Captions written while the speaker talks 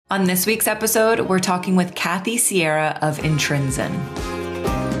On this week's episode, we're talking with Kathy Sierra of Intrinsic.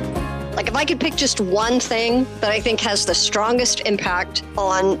 Like if I could pick just one thing that I think has the strongest impact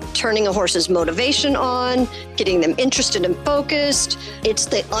on turning a horse's motivation on, getting them interested and focused, it's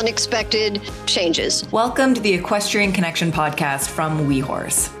the unexpected changes. Welcome to the Equestrian Connection podcast from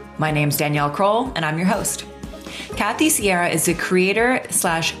WeHorse. My name's Danielle Kroll, and I'm your host. Kathy Sierra is the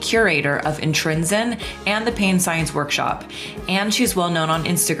creator/curator of Intrinsic and the Pain Science Workshop, and she's well known on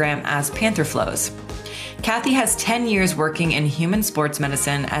Instagram as Panther Flows. Kathy has 10 years working in human sports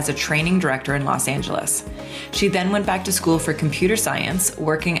medicine as a training director in Los Angeles. She then went back to school for computer science,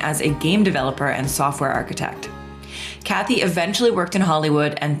 working as a game developer and software architect. Kathy eventually worked in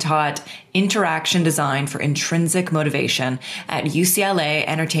Hollywood and taught interaction design for intrinsic motivation at UCLA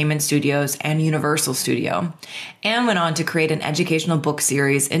Entertainment Studios and Universal Studio, and went on to create an educational book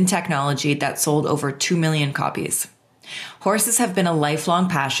series in technology that sold over 2 million copies. Horses have been a lifelong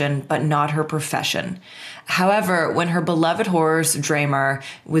passion, but not her profession. However, when her beloved horse, Draymar,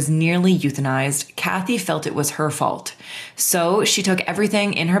 was nearly euthanized, Kathy felt it was her fault. So she took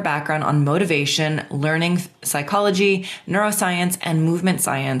everything in her background on motivation, learning psychology, neuroscience, and movement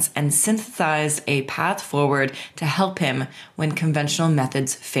science, and synthesized a path forward to help him when conventional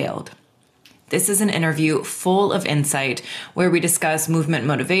methods failed. This is an interview full of insight where we discuss movement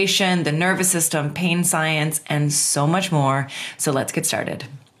motivation, the nervous system, pain science, and so much more. So let's get started.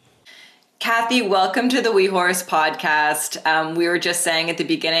 Kathy, welcome to the WeHorse podcast. We were just saying at the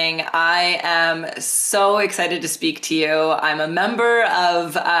beginning, I am so excited to speak to you. I'm a member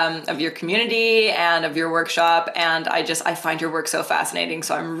of your community and of your workshop, and I find your work so fascinating.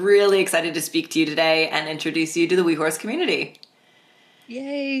 So I'm really excited to speak to you today and introduce you to the WeHorse community.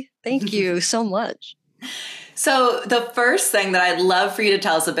 Yay. Thank you so much. So the first thing that I'd love for you to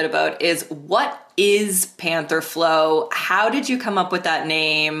tell us a bit about is, what is Panther Flow? How did you come up with that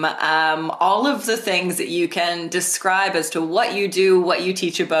name? All of the things that you can describe as to what you do, what you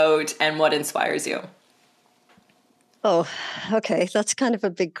teach about, and what inspires you. Oh, okay. That's kind of a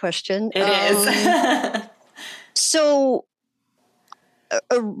big question. It is. So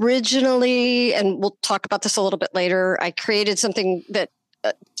originally, and we'll talk about this a little bit later, I created something that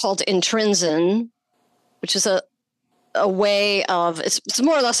called Intrinsic, which is a way of, it's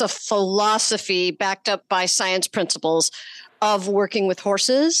more or less a philosophy backed up by science principles of working with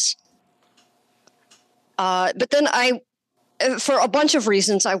horses. But then for a bunch of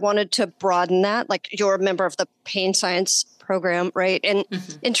reasons, I wanted to broaden that. Like, you're a member of the pain science program, right? And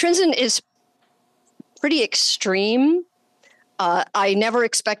Intrinsic is pretty extreme. I never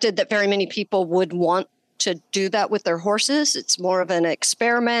expected that very many people would want to do that with their horses. It's more of an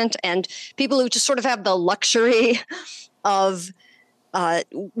experiment, and people who just sort of have the luxury of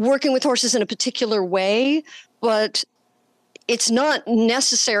working with horses in a particular way, but it's not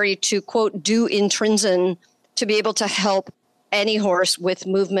necessary to, quote, do Intrinsic to be able to help any horse with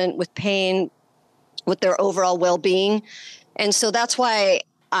movement, with pain, with their overall well-being. And so that's why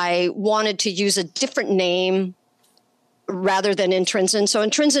I wanted to use a different name rather than Intrinsic. So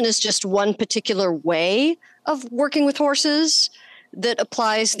Intrinsic is just one particular way of working with horses that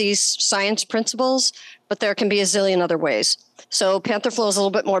applies these science principles, but there can be a zillion other ways. So Panther Flow is a little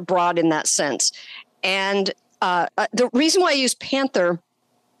bit more broad in that sense. And the reason why I use Panther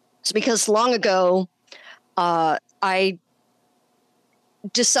is because long ago, I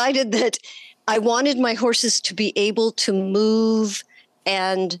decided that I wanted my horses to be able to move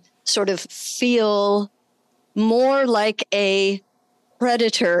and sort of feel more like a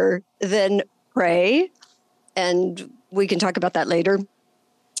predator than prey. And we can talk about that later.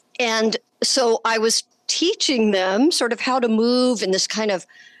 And so I was teaching them sort of how to move in this kind of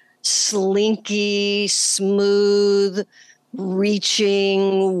slinky, smooth,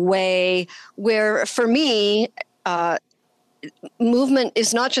 reaching way, where for me, movement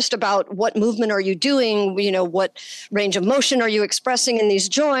is not just about what movement are you doing, what range of motion are you expressing in these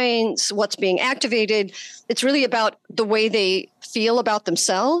joints, what's being activated. It's really about the way they feel about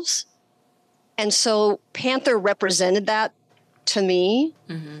themselves. And so Panther represented that to me,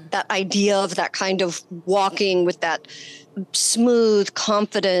 that idea of that kind of walking with that smooth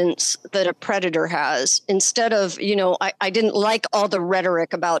confidence that a predator has, instead of, I didn't like all the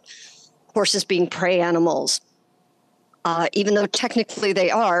rhetoric about horses being prey animals. Even though technically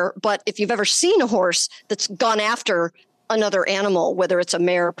they are. But if you've ever seen a horse that's gone after another animal, whether it's a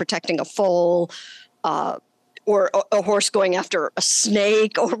mare protecting a foal, or a horse going after a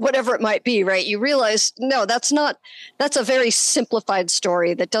snake or whatever it might be, right? You realize, no, that's a very simplified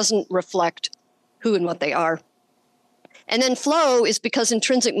story that doesn't reflect who and what they are. And then flow is because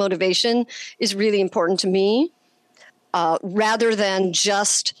intrinsic motivation is really important to me. rather than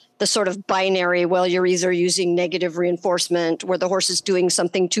just the sort of binary, well, you're either using negative reinforcement where the horse is doing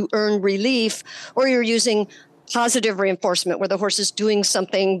something to earn relief, or you're using positive reinforcement where the horse is doing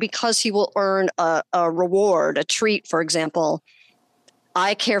something because he will earn a reward, a treat, for example.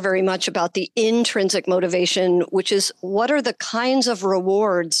 I care very much about the intrinsic motivation, which is what are the kinds of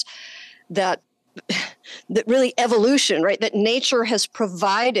rewards that really evolution, right, that nature has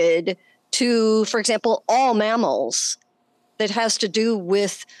provided to, for example, all mammals, that has to do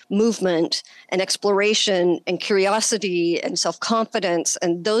with movement and exploration and curiosity and self-confidence.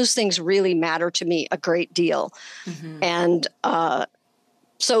 And those things really matter to me a great deal. Mm-hmm. And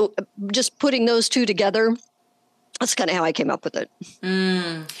so just putting those two together, that's kind of how I came up with it.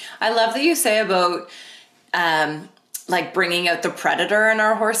 I love that you say about like bringing out the predator in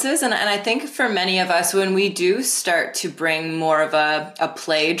our horses. And I think for many of us, when we do start to bring more of a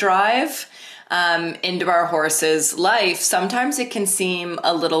play drive into our horse's life, sometimes it can seem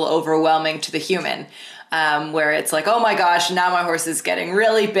a little overwhelming to the human, where it's like, oh my gosh, now my horse is getting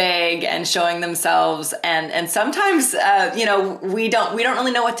really big and showing themselves. And sometimes, we don't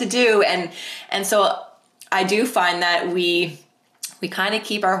really know what to do. And so I do find that we kind of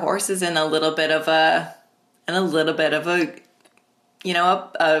keep our horses in a little bit of a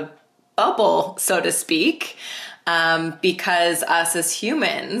bubble, so to speak, because us as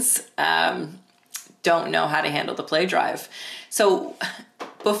humans don't know how to handle the play drive. So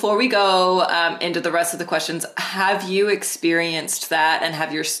before we go into the rest of the questions, have you experienced that, and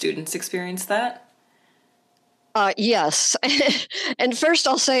have your students experienced that? Yes. And first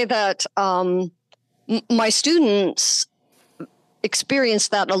I'll say that my students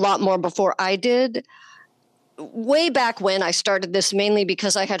experienced that a lot more before I did. Way back when I started this, mainly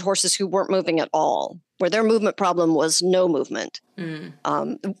because I had horses who weren't moving at all, where their movement problem was no movement.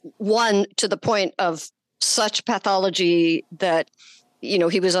 One to the point of such pathology that,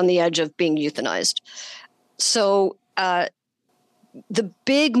 he was on the edge of being euthanized. So the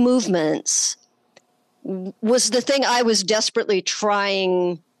big movements was the thing I was desperately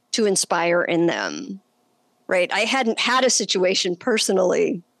trying to inspire in them, right? I hadn't had a situation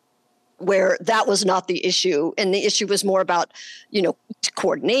personally where that was not the issue. And the issue was more about,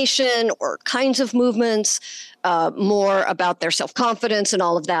 coordination or kinds of movements, more about their self-confidence and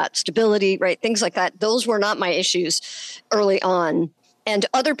all of that, stability, right? Things like that. Those were not my issues early on. And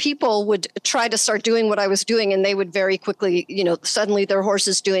other people would try to start doing what I was doing, and they would very quickly, suddenly their horse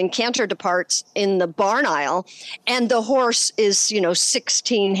is doing canter departs in the barn aisle, and the horse is,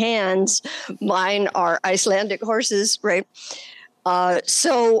 16 hands. Mine are Icelandic horses, right?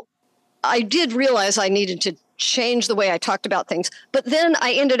 So I did realize I needed to change the way I talked about things. But then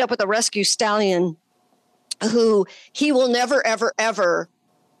I ended up with a rescue stallion who he will never, ever, ever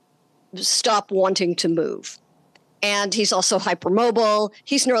stop wanting to move. And he's also hypermobile.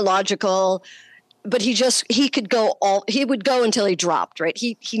 He's neurological, but he would go until he dropped, right?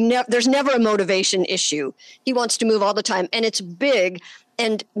 There's never a motivation issue. He wants to move all the time, and it's big.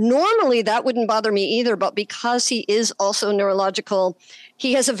 And normally that wouldn't bother me either, but because he is also neurological,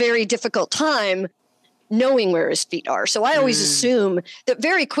 he has a very difficult time knowing where his feet are. So I always assume that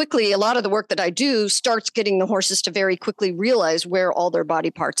very quickly, a lot of the work that I do starts getting the horses to very quickly realize where all their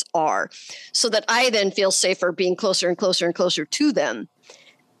body parts are, so that I then feel safer being closer and closer and closer to them.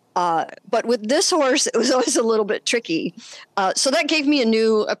 But with this horse, it was always a little bit tricky. So that gave me a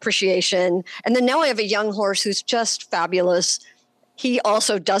new appreciation. And then now I have a young horse who's just fabulous. He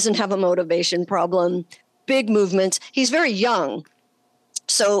also doesn't have a motivation problem, big movements. He's very young,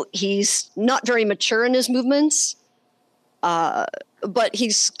 so he's not very mature in his movements, but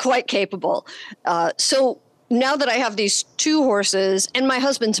he's quite capable. So now that I have these two horses, and my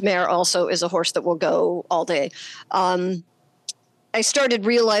husband's mare also is a horse that will go all day, I started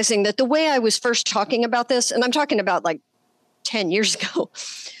realizing that the way I was first talking about this, and I'm talking about like 10 years ago,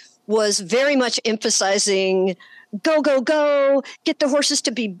 was very much emphasizing go, go, go, get the horses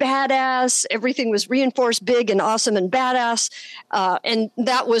to be badass. Everything was reinforced, big and awesome and badass. And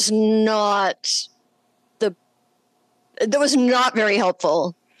that was not very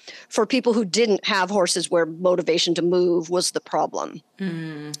helpful for people who didn't have horses where motivation to move was the problem.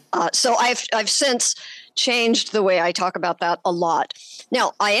 So I've since changed the way I talk about that a lot.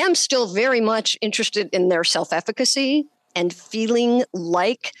 Now, I am still very much interested in their self-efficacy and feeling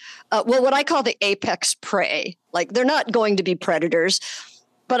like, what I call the apex prey. Like, they're not going to be predators,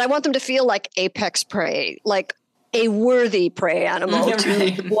 but I want them to feel like apex prey, like a worthy prey animal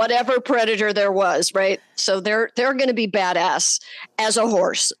to whatever predator there was, right? So they're going to be badass as a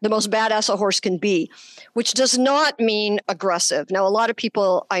horse, the most badass a horse can be, which does not mean aggressive. Now, a lot of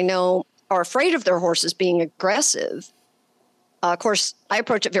people I know are afraid of their horses being aggressive, Of course, I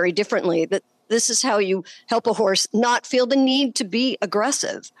approach it very differently, that this is how you help a horse not feel the need to be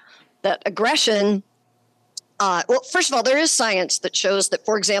aggressive. That aggression, well, first of all, there is science that shows that,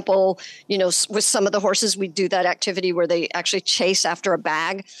 for example, with some of the horses, we do that activity where they actually chase after a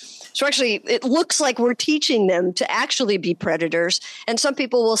bag. So actually, it looks like we're teaching them to actually be predators. And some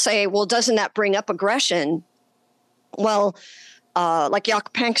people will say, well, doesn't that bring up aggression? Well, like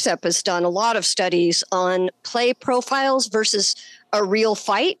Jaak Panksepp has done a lot of studies on play profiles versus a real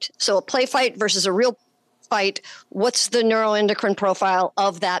fight. So a play fight versus a real fight, what's the neuroendocrine profile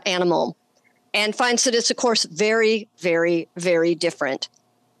of that animal? And finds that it's, of course, very, very, very different.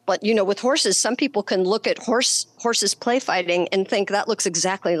 But, with horses, some people can look at horses play fighting and think that looks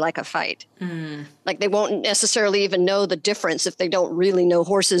exactly like a fight. Like they won't necessarily even know the difference if they don't really know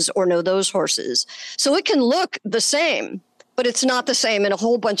horses or know those horses. So it can look the same, but it's not the same in a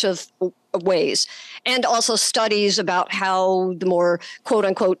whole bunch of ways. And also studies about how the more quote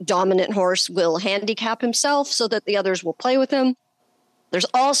unquote dominant horse will handicap himself so that the others will play with him. There's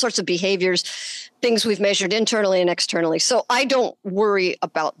all sorts of behaviors, things we've measured internally and externally. So I don't worry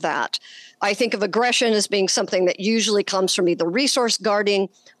about that. I think of aggression as being something that usually comes from either resource guarding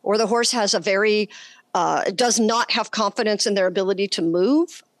or the horse has does not have confidence in their ability to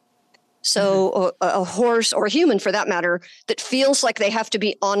move. So a horse, or a human for that matter, that feels like they have to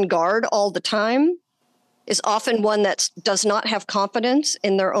be on guard all the time is often one that does not have confidence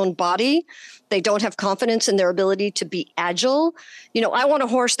in their own body. They don't have confidence in their ability to be agile. I want a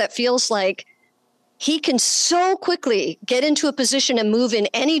horse that feels like he can so quickly get into a position and move in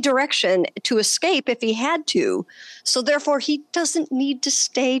any direction to escape if he had to. So therefore, he doesn't need to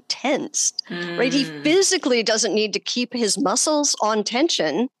stay tensed, right? He physically doesn't need to keep his muscles on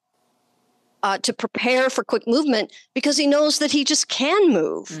tension to prepare for quick movement because he knows that he just can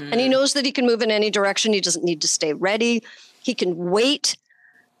move and he knows that he can move in any direction. He doesn't need to stay ready. He can wait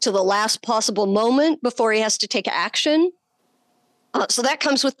to the last possible moment before he has to take action. So that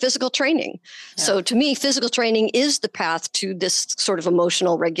comes with physical training. Yeah. So to me, physical training is the path to this sort of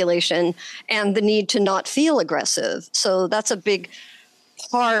emotional regulation and the need to not feel aggressive. So that's a big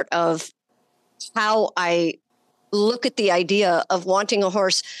part of how I look at the idea of wanting a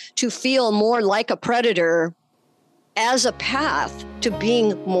horse to feel more like a predator as a path to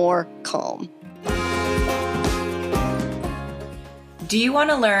being more calm. Do you want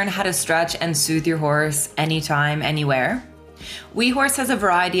to learn how to stretch and soothe your horse anytime, anywhere? WeHorse has a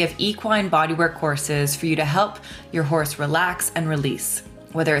variety of equine bodywork courses for you to help your horse relax and release.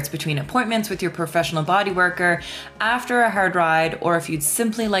 Whether it's between appointments with your professional body worker, after a hard ride, or if you'd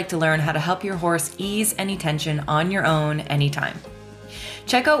simply like to learn how to help your horse ease any tension on your own anytime.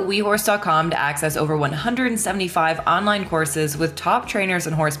 Check out WeHorse.com to access over 175 online courses with top trainers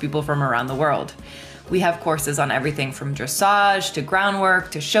and horse people from around the world. We have courses on everything from dressage to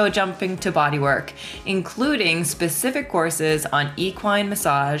groundwork to show jumping to bodywork, including specific courses on equine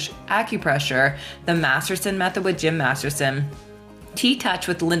massage, acupressure, the Masterson method with Jim Masterson, T-Touch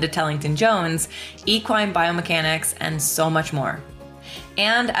with Linda Tellington-Jones, equine biomechanics, and so much more.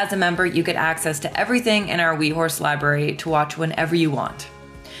 And as a member, you get access to everything in our WeHorse library to watch whenever you want.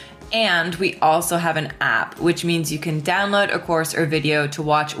 And we also have an app, which means you can download a course or video to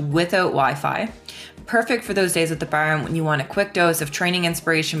watch without Wi-Fi. Perfect for those days at the barn when you want a quick dose of training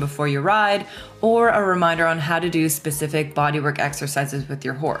inspiration before your ride, or a reminder on how to do specific bodywork exercises with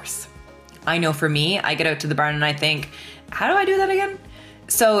your horse. I know for me, I get out to the barn and I think, how do I do that again?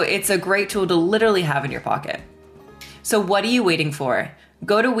 So it's a great tool to literally have in your pocket. So what are you waiting for?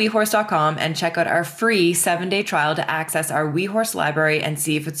 Go to WeHorse.com and check out our free 7-day trial to access our WeHorse library and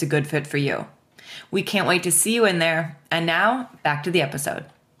see if it's a good fit for you. We can't wait to see you in there. And now, back to the episode.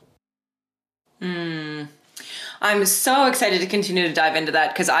 I'm so excited to continue to dive into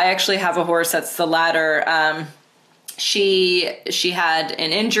that because I actually have a horse that's the latter. She had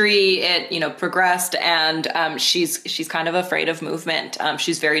an injury, it, progressed, and she's kind of afraid of movement.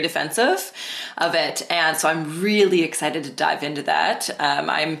 She's very defensive of it. And so I'm really excited to dive into that.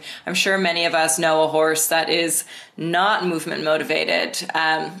 I'm sure many of us know a horse that is not movement motivated.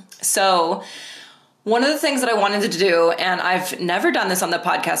 So one of the things that I wanted to do, and I've never done this on the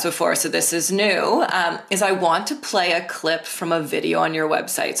podcast before, so this is new, is I want to play a clip from a video on your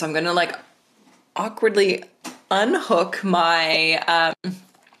website. So I'm going to awkwardly unhook my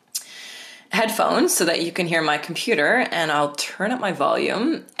headphones so that you can hear my computer, and I'll turn up my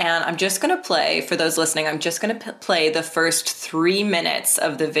volume, and I'm just going to play, for those listening, I'm just going to play the first 3 minutes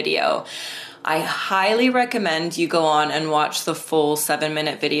of the video. I highly recommend you go on and watch the full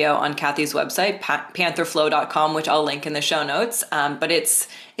 7-minute video on Kathy's website, pantherflow.com, which I'll link in the show notes. But it's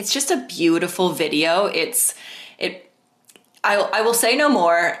just a beautiful video. I will say no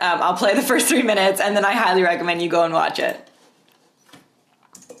more. I'll play the first 3 minutes, and then I highly recommend you go and watch it.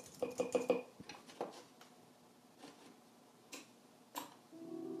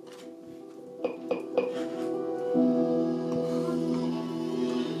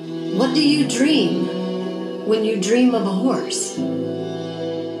 What do you dream when you dream of a horse?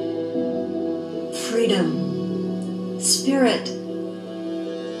 Freedom, spirit,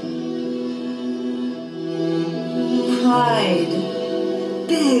 pride,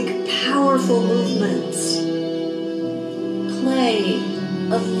 big, powerful movements, play,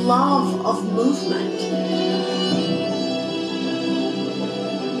 a love of movement.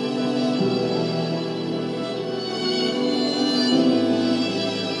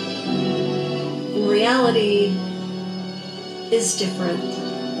 Reality is different.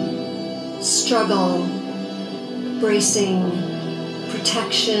 Struggle, bracing,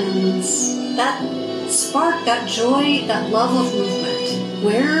 protections, that spark, that joy, that love of movement.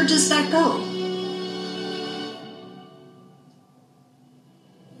 Where does that go?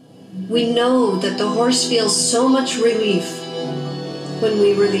 We know that the horse feels so much relief when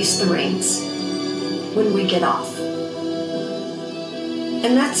we release the reins, when we get off.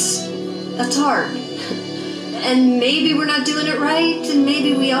 And that's hard. And maybe we're not doing it right, and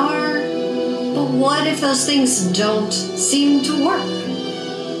maybe we are. But what if those things don't seem to work?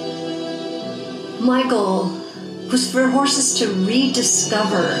 My goal was for horses to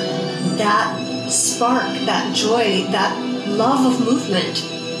rediscover that spark, that joy, that love of movement.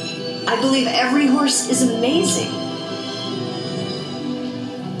 I believe every horse is amazing.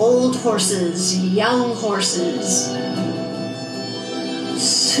 Old horses, young horses,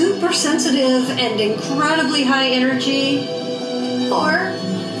 super sensitive and incredibly high energy, or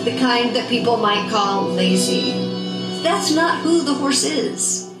the kind that people might call lazy. That's not who the horse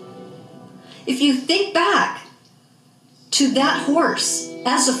is. If you think back to that horse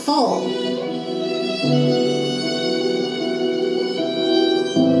as a foal,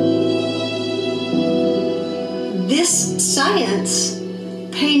 this science,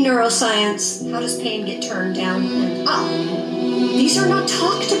 pain neuroscience, how does pain get turned down and up? These are not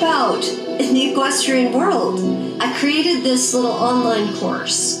talked about in the equestrian world. I created this little online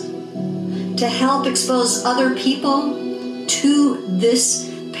course to help expose other people to this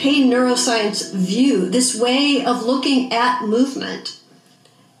pain neuroscience view, this way of looking at movement.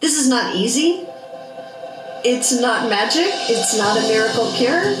 This is not easy. It's not magic. It's not a miracle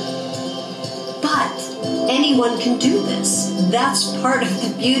cure. But anyone can do this. That's part of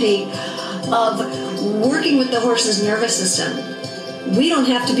the beauty of working with the horse's nervous system. We don't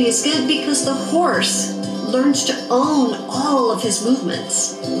have to be as good because the horse learns to own all of his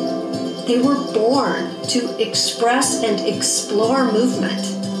movements. They were born to express and explore movement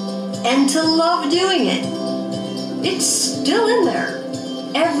and to love doing it. It's still in there.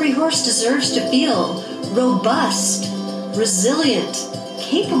 Every horse deserves to feel robust, resilient,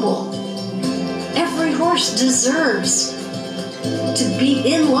 capable. Every horse deserves to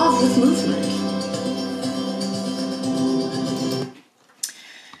be in love with movement.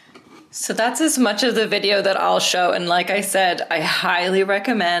 So that's as much of the video that I'll show. And like I said, I highly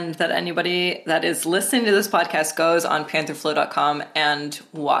recommend that anybody that is listening to this podcast goes on pantherflow.com and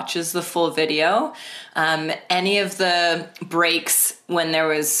watches the full video. Any of the breaks when there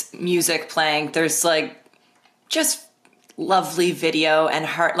was music playing, there's like just lovely video and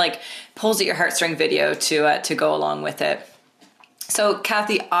heart, like pulls at your heartstring video to go along with it. So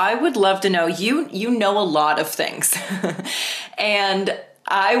Kathy, I would love to know, you know a lot of things and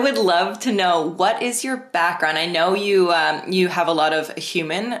I would love to know, what is your background? I know you have a lot of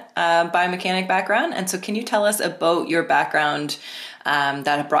human biomechanic background. And so can you tell us about your background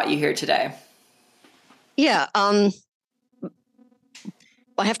that brought you here today? Yeah. I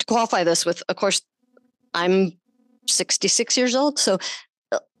have to qualify this with, of course, I'm 66 years old. So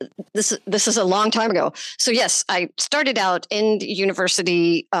this is a long time ago. So yes, I started out in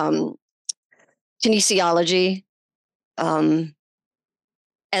university kinesiology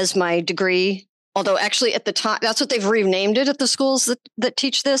as my degree, although actually at the time, that's what they've renamed it at the schools that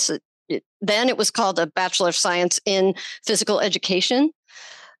teach this. Then it was called a Bachelor of Science in Physical Education.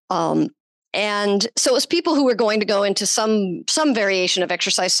 And so it was people who were going to go into some variation of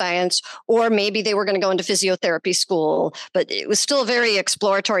exercise science, or maybe they were going to go into physiotherapy school, but it was still a very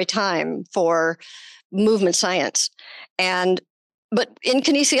exploratory time for movement science. But in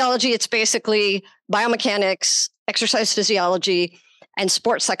kinesiology, it's basically biomechanics, exercise physiology, and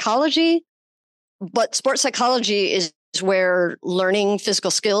sports psychology. But sports psychology is where learning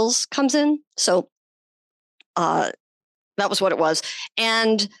physical skills comes in. So that was what it was.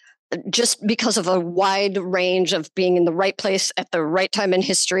 And just because of a wide range of being in the right place at the right time in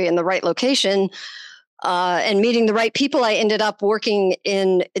history and the right location, and meeting the right people, I ended up working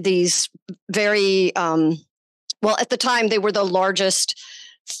in these very, well, at the time, they were the largest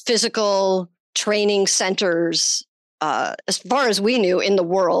physical training centers, as far as we knew, in the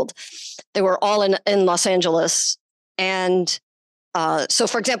world. They were all in Los Angeles. And so,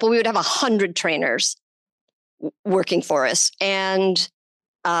 for example, we would have 100 trainers working for us. And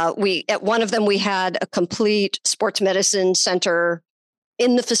at one of them, we had a complete sports medicine center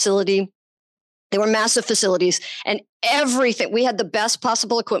in the facility. They were massive facilities, and everything. We had the best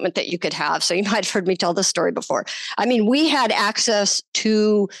possible equipment that you could have. So you might have heard me tell this story before. I mean, we had access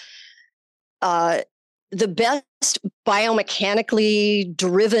to the best biomechanically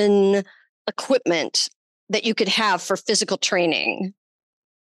driven equipment that you could have for physical training,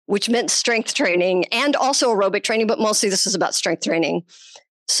 which meant strength training and also aerobic training, but mostly this is about strength training.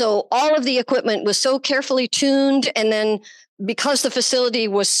 So all of the equipment was so carefully tuned, and then because the facility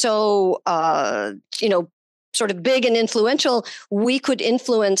was so, sort of big and influential, we could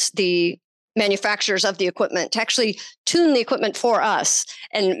influence the manufacturers of the equipment to actually tune the equipment for us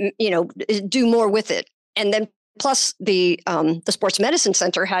and, do more with it. And then plus the sports medicine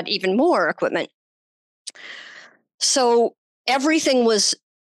center had even more equipment. So everything was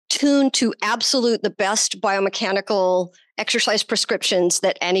tuned to the best biomechanical exercise prescriptions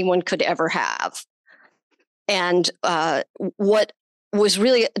that anyone could ever have. And what was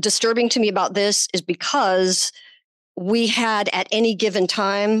really disturbing to me about this is because we had at any given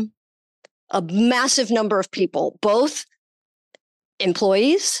time a massive number of people, both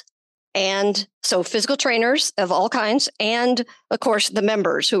employees and so physical trainers of all kinds, and of course the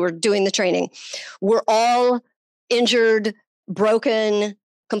members who were doing the training, were all injured, broken,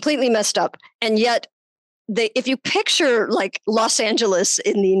 completely messed up. And yet if you picture like Los Angeles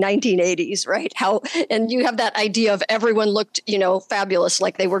in the 1980s, right? And you have that idea of everyone looked, fabulous,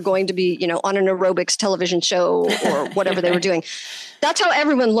 like they were going to be, on an aerobics television show or whatever they were doing. That's how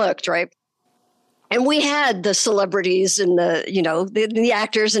everyone looked, right? And we had the celebrities and the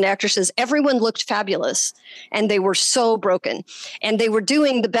actors and actresses. Everyone looked fabulous, and they were so broken, and they were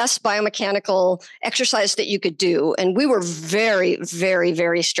doing the best biomechanical exercise that you could do. And we were very, very,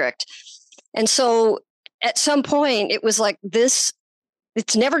 very strict. And so at some point, it was like this,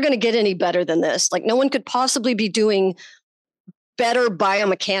 it's never going to get any better than this. Like no one could possibly be doing better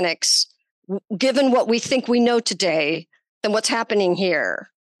biomechanics, given what we think we know today, than what's happening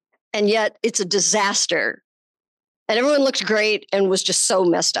here. And yet it's a disaster. And everyone looked great and was just so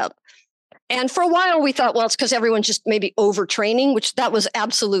messed up. And for a while we thought, well, it's because everyone's just maybe overtraining, which that was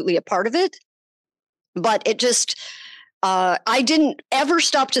absolutely a part of it. But it just, I didn't ever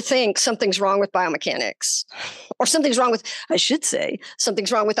stop to think something's wrong with biomechanics, or something's wrong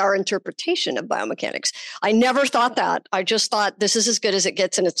with our interpretation of biomechanics. I never thought that. I just thought this is as good as it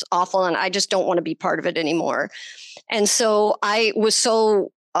gets and it's awful, and I just don't want to be part of it anymore. And so I was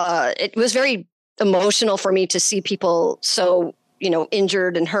it was very emotional for me to see people so,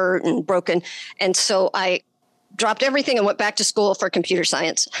 injured and hurt and broken. And so I dropped everything and went back to school for computer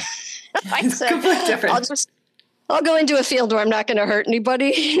science. I said, completely different. I'll go into a field where I'm not going to hurt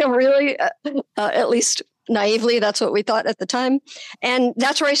anybody, really, at least naively. That's what we thought at the time. And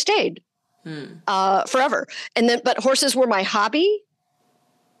that's where I stayed forever. But horses were my hobby.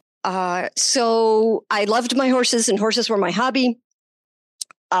 So I loved my horses, and horses were my hobby.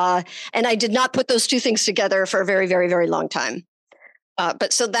 And I did not put those two things together for a very, very, very long time.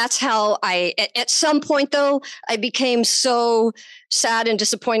 But so that's how at some point, though, I became so sad and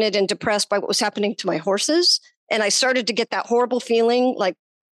disappointed and depressed by what was happening to my horses. And I started to get that horrible feeling like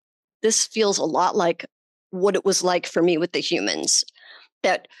this feels a lot like what it was like for me with the humans,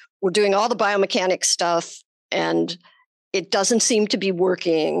 that we're doing all the biomechanics stuff and it doesn't seem to be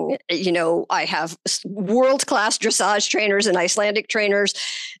working. I have world-class dressage trainers and Icelandic trainers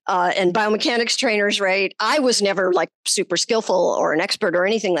and biomechanics trainers, right? I was never like super skillful or an expert or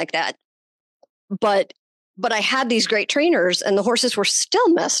anything like that. But I had these great trainers, and the horses were still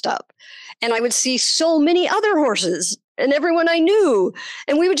messed up. And I would see so many other horses and everyone I knew.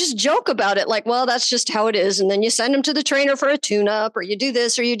 And we would just joke about it like, well, that's just how it is. And then you send them to the trainer for a tune-up, or you do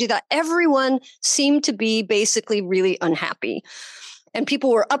this or you do that. Everyone seemed to be basically really unhappy. And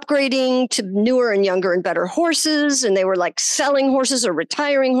people were upgrading to newer and younger and better horses. And they were like selling horses or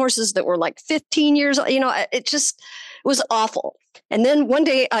retiring horses that were like 15 years old. It was awful. And then one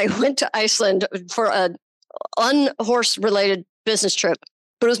day I went to Iceland for a unhorse related business trip,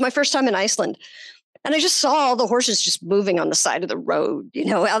 but it was my first time in Iceland. And I just saw all the horses just moving on the side of the road,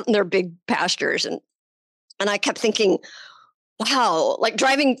 out in their big pastures. And I kept thinking, wow, like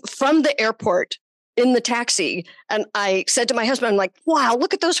driving from the airport in the taxi. And I said to my husband, I'm like, wow,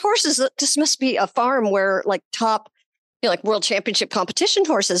 look at those horses. This must be a farm where like top, like world championship competition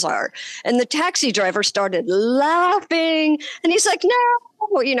horses are. And the taxi driver started laughing. And he's like,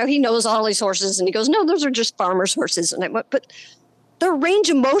 no, he knows all these horses. And he goes, no, those are just farmers' horses. And I went, but their range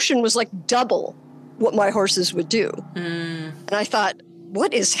of motion was like double what my horses would do. And I thought,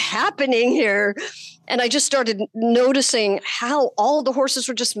 what is happening here? And I just started noticing how all the horses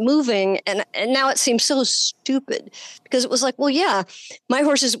were just moving. And now it seems so stupid because it was like, well, yeah, my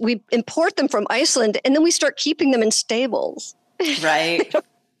horses, we import them from Iceland and then we start keeping them in stables. Right.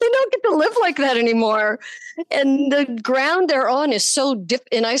 They don't get to live like that anymore. And the ground they're on is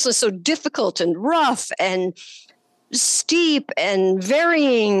in Iceland, so difficult and rough and steep and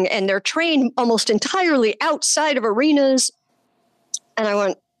varying. And they're trained almost entirely outside of arenas. And I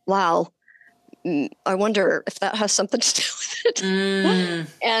went, wow. I wonder if that has something to do with it.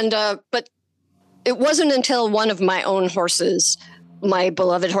 And, but it wasn't until one of my own horses, my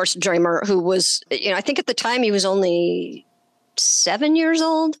beloved horse Dreamer, who was, I think at the time he was only 7 years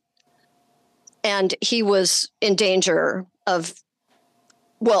old and he was in danger of,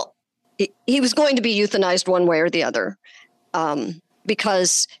 well, he was going to be euthanized one way or the other,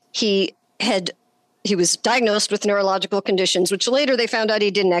 because he was diagnosed with neurological conditions, which later they found out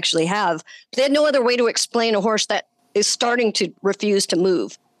he didn't actually have. They had no other way to explain a horse that is starting to refuse to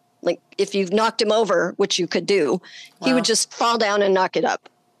move. Like if you've knocked him over, which you could do, he would just fall down and knock it up.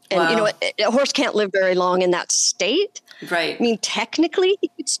 And a horse can't live very long in that state. Right. I mean, technically he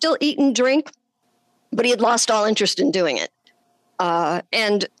could still eat and drink, but he had lost all interest in doing it.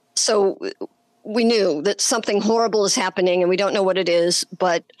 And so we knew that something horrible is happening and we don't know what it is,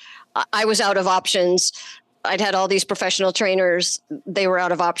 but I was out of options. I'd had all these professional trainers. They were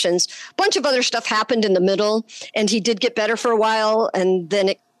out of options. A bunch of other stuff happened in the middle, and he did get better for a while, and then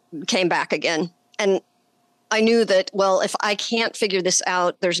it came back again. And I knew that, well, if I can't figure this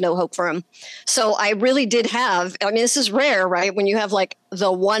out, there's no hope for him. So I really did have, this is rare, right? When you have like the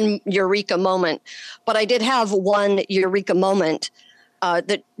one eureka moment, but I did have one eureka moment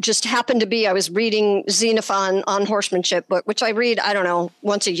that just happened to be, I was reading Xenophon on horsemanship book, which I read, I don't know,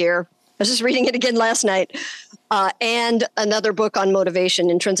 once a year. I was just reading it again last night. And another book on motivation,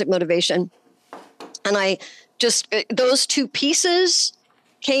 intrinsic motivation. And those two pieces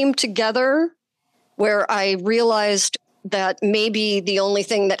came together where I realized that maybe the only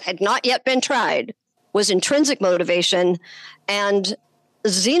thing that had not yet been tried was intrinsic motivation. And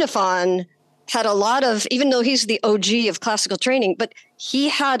Xenophon had a lot of, even though he's the OG of classical training, but he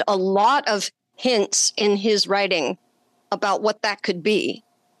had a lot of hints in his writing about what that could be.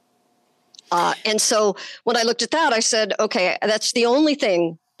 And so when I looked at that, I said, okay, that's the only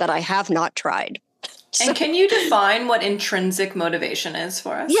thing that I have not tried. And can you define what intrinsic motivation is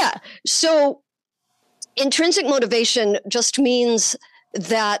for us? Yeah. So intrinsic motivation just means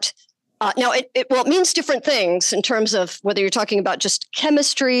that now, it means different things in terms of whether you're talking about just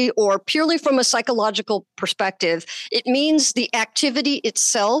chemistry or purely from a psychological perspective. It means the activity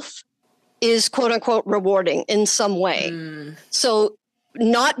itself is quote unquote rewarding in some way. So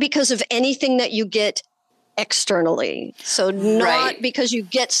not because of anything that you get externally. So not because you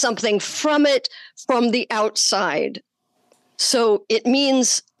get something from it from the outside. So it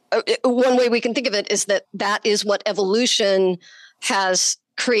means one way we can think of it is that is what evolution has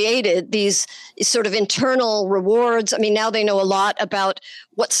created, these sort of internal rewards. I mean, now they know a lot about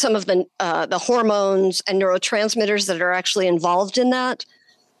what some of the hormones and neurotransmitters that are actually involved in that.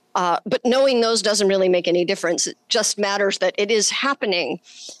 But knowing those doesn't really make any difference. It just matters that it is happening.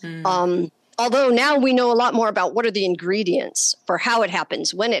 Although now we know a lot more about what are the ingredients for how it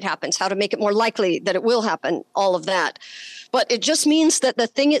happens, when it happens, how to make it more likely that it will happen, all of that. But it just means that the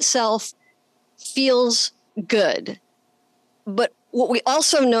thing itself feels good. But what we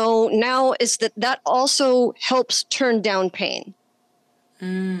also know now is that also helps turn down pain.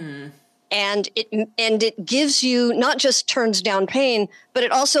 And it gives you, not just turns down pain, but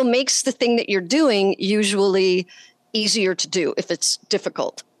it also makes the thing that you're doing usually easier to do if it's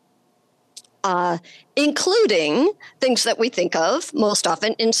difficult. Including things that we think of most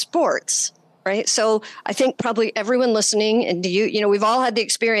often in sports, right? So I think probably everyone listening, and we've all had the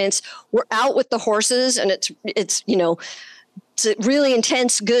experience, we're out with the horses and it's a really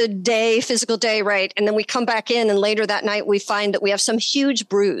intense, good day, physical day, right? And then we come back in and later that night we find that we have some huge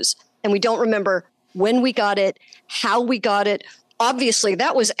bruise and we don't remember when we got it, how we got it. Obviously,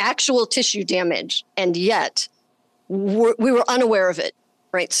 that was actual tissue damage, and yet we were unaware of it,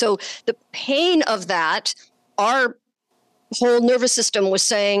 right? So the pain of that, our whole nervous system was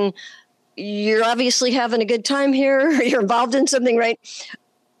saying, you're obviously having a good time here. You're involved in something, right?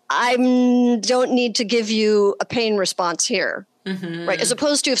 I don't need to give you a pain response here, right? As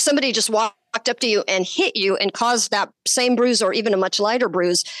opposed to if somebody just walked up to you and hit you and caused that same bruise or even a much lighter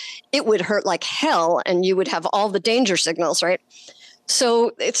bruise, it would hurt like hell and you would have all the danger signals, right?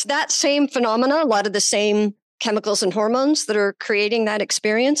 So it's that same phenomena, a lot of the same chemicals and hormones that are creating that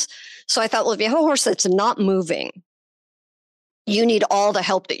experience. So I thought, well, if you have a horse that's not moving, you need all the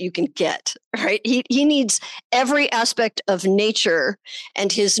help that you can get, right? He needs every aspect of nature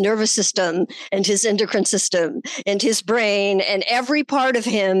and his nervous system and his endocrine system and his brain, and every part of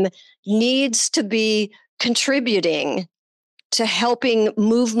him needs to be contributing to helping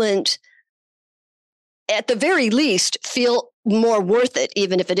movement, at the very least, feel more worth it,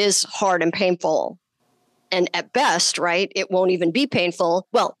 even if it is hard and painful. And at best, right, it won't even be painful.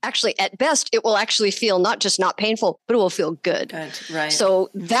 Well, actually, at best, it will actually feel not just not painful, but it will feel good. Good, right. So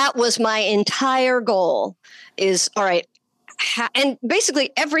that was my entire goal is, all right, and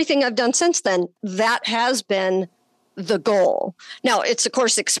basically everything I've done since then, that has been the goal. Now, it's, of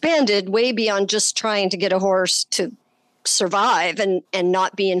course, expanded way beyond just trying to get a horse to survive and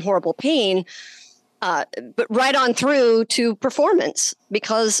not be in horrible pain. But right on through to performance,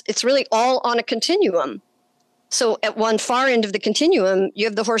 because it's really all on a continuum. So at one far end of the continuum, you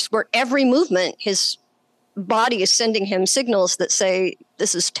have the horse where every movement, his body is sending him signals that say,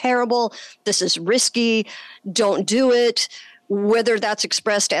 this is terrible, this is risky, don't do it. Whether that's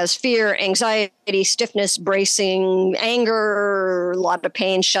expressed as fear, anxiety, stiffness, bracing, anger, a lot of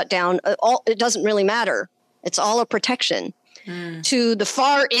pain, shutdown, it doesn't really matter. It's all a protection. To the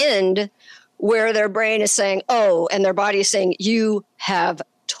far end, where their brain is saying, oh, and their body is saying, you have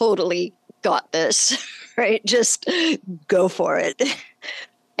totally got this, right? Just go for it.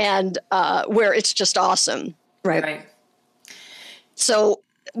 And where it's just awesome, right? So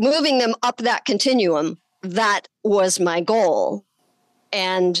moving them up that continuum, that was my goal.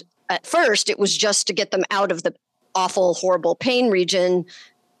 And at first, it was just to get them out of the awful, horrible pain region.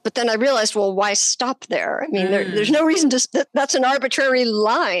 But then I realized, well, why stop there? I mean, there's no reason to, that's an arbitrary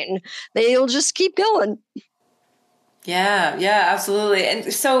line. They'll just keep going. Yeah, absolutely.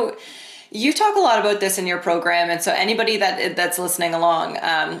 And so you talk a lot about this in your program. And so anybody that's listening along,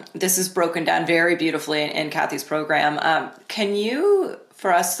 this is broken down very beautifully in Kathy's program. Can you,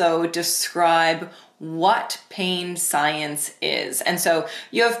 for us though, describe what pain science is? And so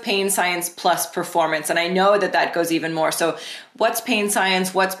you have pain science plus performance, and I know that goes even more. So what's pain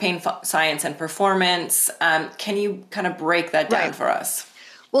science? What's pain science and performance? Can you kind of break that down for us?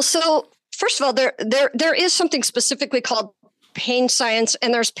 Well, so first of all, there is something specifically called pain science,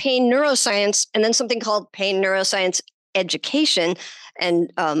 and there's pain neuroscience, and then something called pain neuroscience education.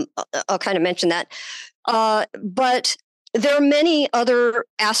 And I'll kind of mention that. But there are many other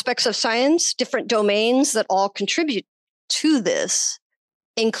aspects of science, different domains that all contribute to this,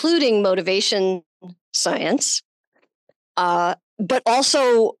 including motivation science. But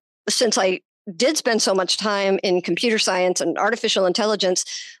also, since I did spend so much time in computer science and artificial intelligence,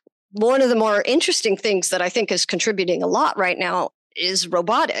 one of the more interesting things that I think is contributing a lot right now is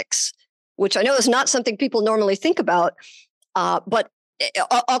robotics, which I know is not something people normally think about, but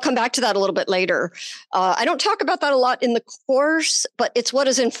I'll come back to that a little bit later. I don't talk about that a lot in the course, but it's what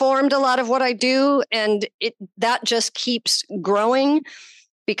has informed a lot of what I do. And that just keeps growing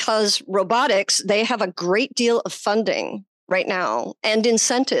because robotics, they have a great deal of funding right now and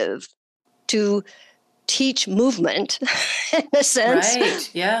incentive to teach movement in a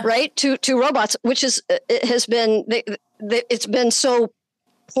sense, right? To robots, which it's been so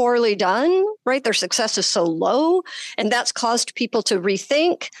poorly done, right? Their success is so low, and that's caused people to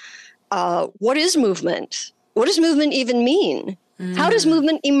rethink what is movement? What does movement even mean? How does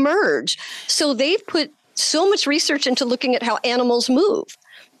movement emerge? So they've put so much research into looking at how animals move,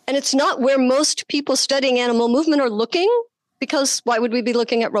 and it's not where most people studying animal movement are looking, because why would we be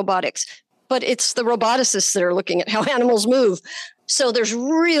looking at robotics? But it's the roboticists that are looking at how animals move. So there's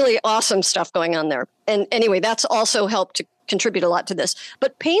really awesome stuff going on there. And anyway, that's also helped to contribute a lot to this.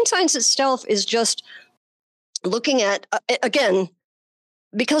 But pain science itself is just looking at, again,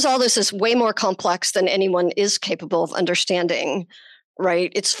 because all this is way more complex than anyone is capable of understanding,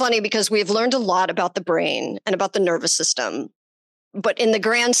 right? It's funny because we've learned a lot about the brain and about the nervous system. But in the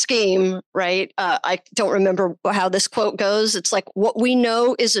grand scheme, right, I don't remember how this quote goes. It's like, what we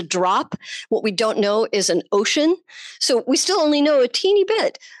know is a drop. What we don't know is an ocean. So we still only know a teeny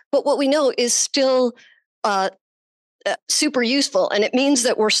bit, but what we know is still super useful. And it means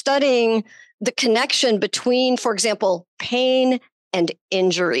that we're studying the connection between, for example, pain and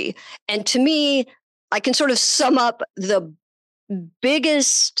injury. And to me, I can sort of sum up the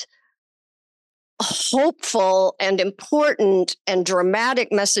biggest hopeful and important and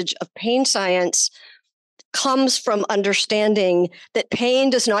dramatic message of pain science comes from understanding that pain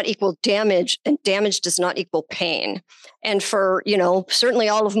does not equal damage and damage does not equal pain. And for, certainly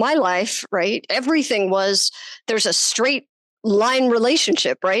all of my life, right, everything was, there's a straight line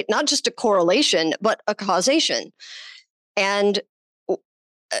relationship, right? Not just a correlation, but a causation. And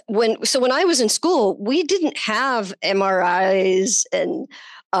when I was in school, we didn't have MRIs and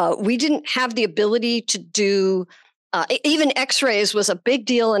we didn't have the ability to do even x-rays was a big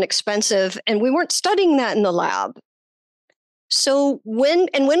deal and expensive, and we weren't studying that in the lab. So when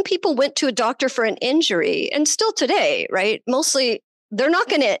people went to a doctor for an injury, and still today, right, mostly they're not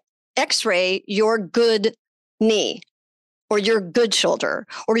going to x-ray your good knee or your good shoulder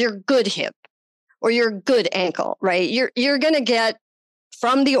or your good hip or your good ankle, right? You're going to get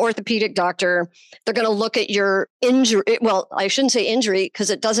from the orthopedic doctor, they're going to look at your injury. Well, I shouldn't say injury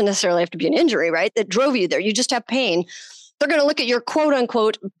because it doesn't necessarily have to be an injury, right? That drove you there. You just have pain. They're going to look at your quote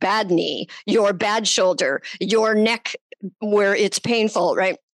unquote bad knee, your bad shoulder, your neck where it's painful,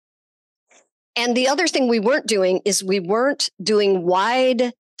 right? And the other thing we weren't doing is we weren't doing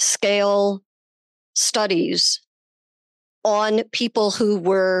wide scale studies on people who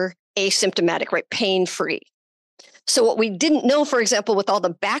were asymptomatic, right? Pain-free. So what we didn't know, for example, with all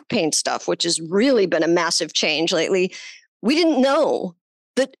the back pain stuff, which has really been a massive change lately, we didn't know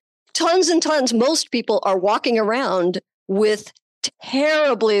that tons and tons, most people are walking around with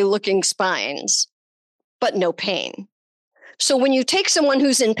terribly looking spines, but no pain. So when you take someone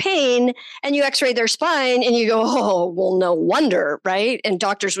who's in pain and you x-ray their spine and you go, oh, well, no wonder, right? And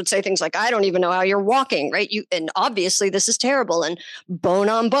doctors would say things like, I don't even know how you're walking, right? And obviously this is terrible, and bone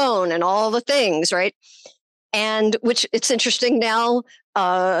on bone and all the things, right? And which it's interesting now,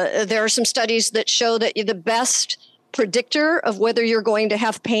 there are some studies that show that the best predictor of whether you're going to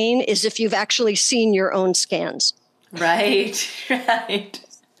have pain is if you've actually seen your own scans. Right, right.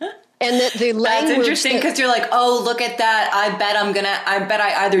 And that the language... That's interesting because you're like, oh, look at that. I bet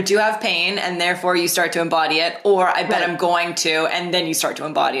I either do have pain and therefore you start to embody it, or I bet I'm going to, and then you start to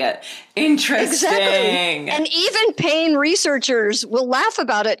embody it. Interesting. Exactly. And even pain researchers will laugh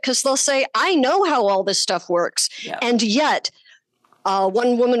about it because they'll say, I know how all this stuff works. Yeah. And yet,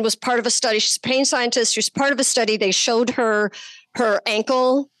 one woman was part of a study. She's a pain scientist. She's part of a study. They showed her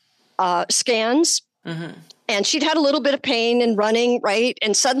ankle scans. Mm-hmm. And she'd had a little bit of pain and running, right?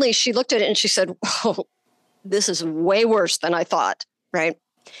 And suddenly she looked at it and she said, oh, this is way worse than I thought, right?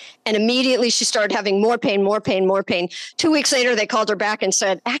 And immediately she started having more pain, more pain, more pain. 2 weeks later, they called her back and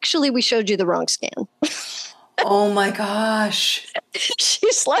said, actually, we showed you the wrong scan. Oh my gosh.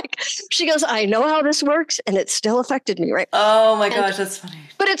 She goes, I know how this works and it still affected me, right? Oh my gosh, that's funny.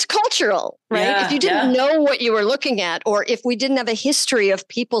 But it's cultural, right? Yeah, if you didn't know what you were looking at, or if we didn't have a history of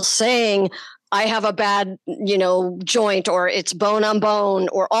people saying, I have a bad, joint, or it's bone on bone,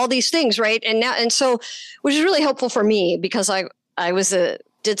 or all these things, right? And so, which is really helpful for me because I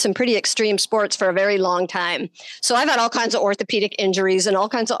did some pretty extreme sports for a very long time. So I've had all kinds of orthopedic injuries and all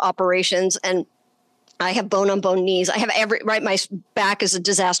kinds of operations, and I have bone on bone knees. I have my back is a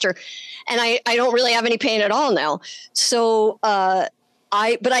disaster, and I don't really have any pain at all now. So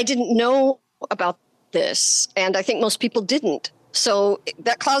but I didn't know about this, and I think most people didn't. So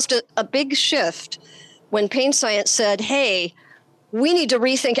that caused a big shift when pain science said, hey, we need to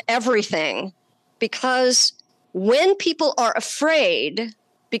rethink everything, because when people are afraid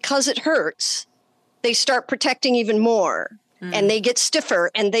because it hurts, they start protecting even more. And they get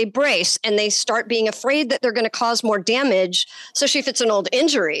stiffer and they brace and they start being afraid that they're going to cause more damage, especially if it's an old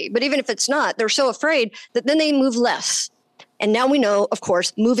injury. But even if it's not, they're so afraid that then they move less. And now we know, of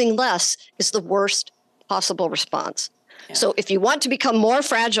course, moving less is the worst possible response. Yeah. So if you want to become more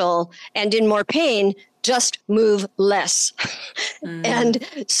fragile and in more pain, just move less. And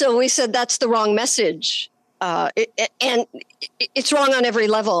so we said that's the wrong message. And it's wrong on every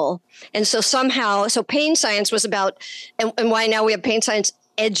level. And so pain science was about, and why now we have pain science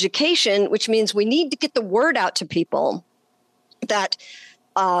education, which means we need to get the word out to people that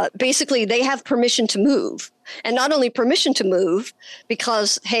basically they have permission to move. And not only permission to move,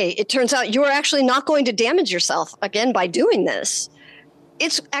 because, hey, it turns out you're actually not going to damage yourself again by doing this.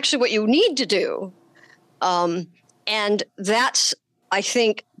 It's actually what you need to do. And that's, I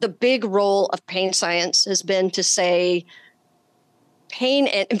think, the big role of pain science has been to say pain.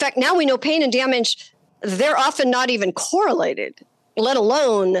 And in fact, now we know pain and damage, they're often not even correlated, let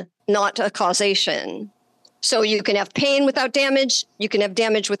alone not a causation. So you can have pain without damage. You can have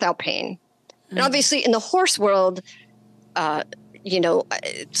damage without pain. And obviously in the horse world,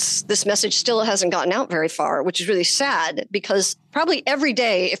 this message still hasn't gotten out very far, which is really sad, because probably every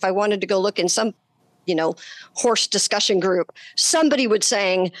day, if I wanted to go look in some horse discussion group, somebody would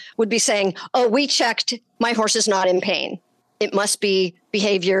be saying, oh, we checked, my horse is not in pain. It must be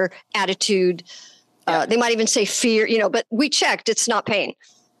behavior, attitude. They might even say fear, but we checked, it's not pain.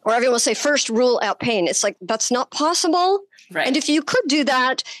 Or everyone will say, first rule out pain. It's like, that's not possible. Right. And if you could do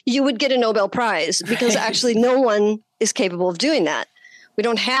that, you would get a Nobel Prize, because actually no one is capable of doing that. We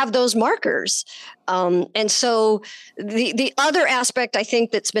don't have those markers. And so the other aspect I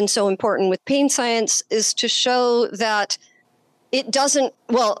think that's been so important with pain science is to show that it doesn't,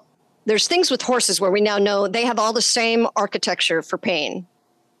 there's things with horses where we now know they have all the same architecture for pain. In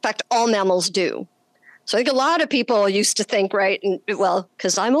fact, all mammals do. So I think a lot of people used to think, right,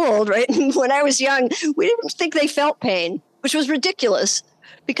 because I'm old, right? When I was young, we didn't think they felt pain, which was ridiculous.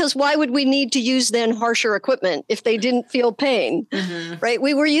 Because why would we need to use then harsher equipment if they didn't feel pain, right?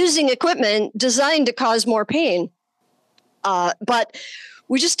 We were using equipment designed to cause more pain. But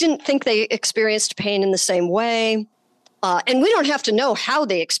we just didn't think they experienced pain in the same way. And we don't have to know how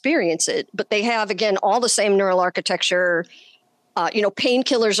they experience it, but they have, again, all the same neural architecture.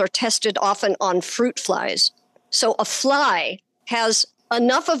 Painkillers are tested often on fruit flies. So a fly has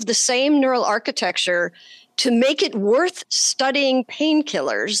enough of the same neural architecture to make it worth studying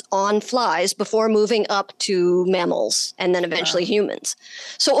painkillers on flies before moving up to mammals and then eventually humans.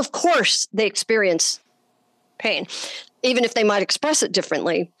 So of course they experience pain, even if they might express it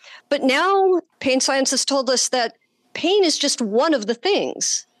differently. But now pain science has told us that pain is just one of the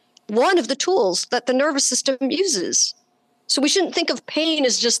things, one of the tools that the nervous system uses. So we shouldn't think of pain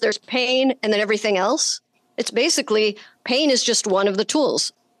as just there's pain and then everything else. It's basically pain is just one of the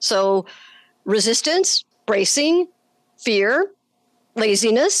tools. So resistance, bracing, fear,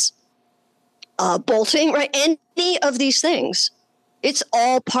 laziness, bolting, right? Any of these things, it's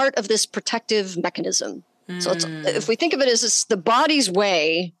all part of this protective mechanism. So if we think of it as it's the body's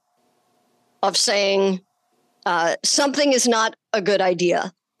way of saying something is not a good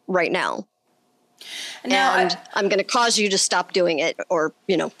idea right now. And I'm going to cause you to stop doing it or,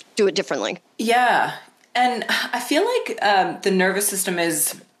 do it differently. Yeah. And I feel like the nervous system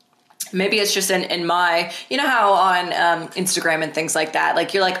is... Maybe it's just in my, how on Instagram and things like that,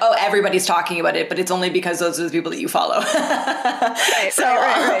 like you're like, oh, everybody's talking about it, but it's only because those are the people that you follow. Right,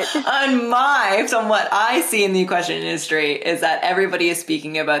 right. From what I see in the equestrian industry is that everybody is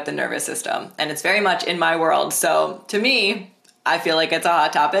speaking about the nervous system, and it's very much in my world. So to me, I feel like it's a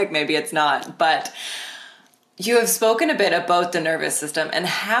hot topic. Maybe it's not, but you have spoken a bit about the nervous system, and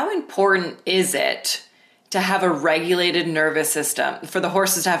how important is it to have a regulated nervous system, for the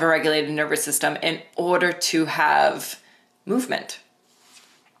horses to have a regulated nervous system in order to have movement?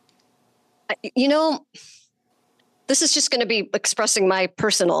 This is just going to be expressing my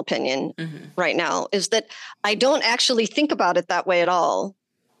personal opinion right now, is that I don't actually think about it that way at all.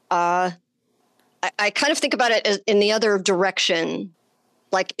 I kind of think about it as in the other direction.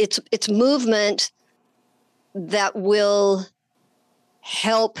 Like it's movement that will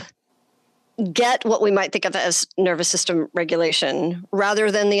help get what we might think of as nervous system regulation rather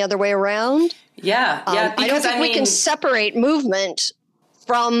than the other way around. Yeah. I don't think we can separate movement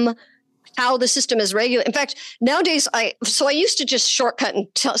from how the system is regulated. In fact, nowadays, I used to just shortcut and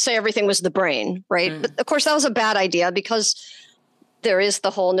say everything was the brain, right? But of course, that was a bad idea because there is the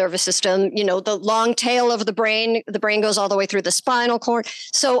whole nervous system, the long tail of the brain goes all the way through the spinal cord.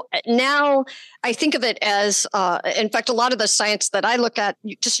 So now I think of it as, in fact, a lot of the science that I look at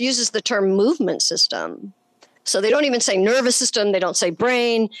just uses the term movement system. So they don't even say nervous system. They don't say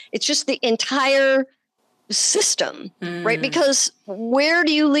brain. It's just the entire system, right? Because where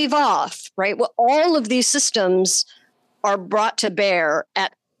do you leave off, right? Well, all of these systems are brought to bear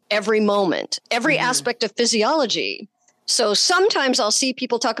at every moment, every aspect of physiology. So sometimes I'll see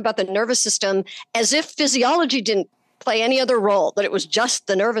people talk about the nervous system as if physiology didn't play any other role, that it was just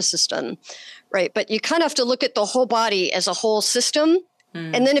the nervous system, right? But you kind of have to look at the whole body as a whole system.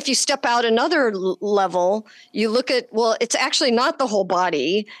 And then if you step out another level, you look at, well, it's actually not the whole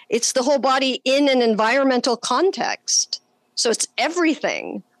body. It's the whole body in an environmental context. So it's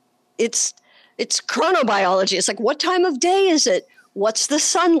everything. It's chronobiology. It's like, what time of day is it? What's the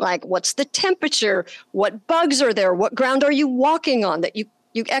sun like? What's the temperature? What bugs are there? What ground are you walking on? That you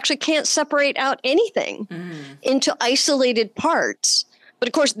actually can't separate out anything into isolated parts. But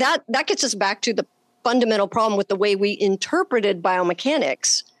of course, that gets us back to the fundamental problem with the way we interpreted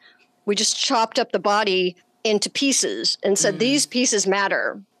biomechanics. We just chopped up the body into pieces and said, these pieces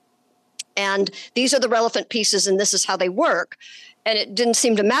matter. And these are the relevant pieces, and this is how they work. And it didn't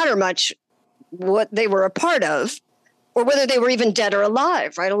seem to matter much what they were a part of. or whether they were even dead or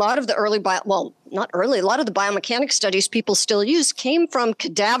alive, right? A lot of the a lot of the biomechanics studies people still use came from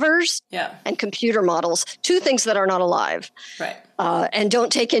cadavers and computer models, two things that are not alive. Right. And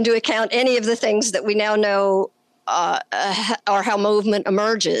don't take into account any of the things that we now know are how movement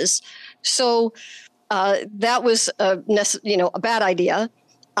emerges. So that was a bad idea.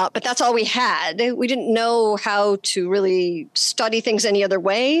 But that's all we had. We didn't know how to really study things any other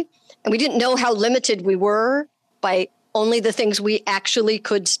way. And we didn't know how limited we were by only the things we actually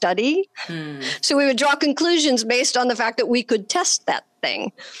could study. So we would draw conclusions based on the fact that we could test that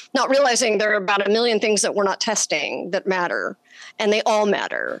thing, not realizing there are about 1 million things that we're not testing that matter, and they all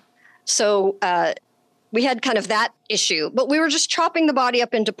matter. So we had kind of that issue, but we were just chopping the body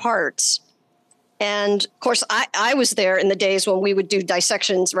up into parts. And of course, I was there in the days when we would do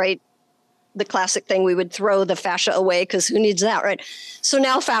dissections, right? The classic thing, we would throw the fascia away because who needs that, right? So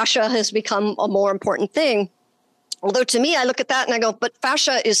now fascia has become a more important thing. Although to me, I look at that and I go, but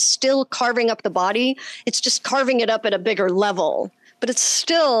fascia is still carving up the body. It's just carving it up at a bigger level, but it's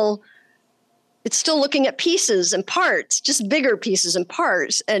still looking at pieces and parts, just bigger pieces and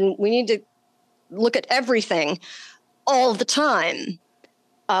parts. And we need to look at everything all the time.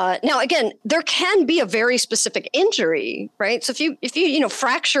 Now, again, there can be a very specific injury, right? So if you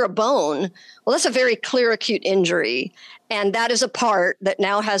fracture a bone, well, that's a very clear acute injury. And that is a part that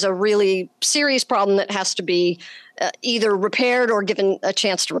now has a really serious problem that has to be either repaired or given a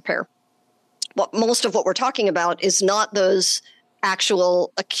chance to repair. Most of what we're talking about is not those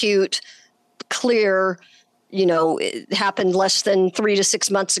actual acute, clear, it happened less than 3 to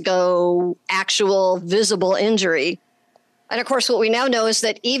 6 months ago, actual visible injury. And of course, what we now know is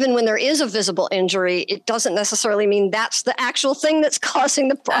that even when there is a visible injury, it doesn't necessarily mean that's the actual thing that's causing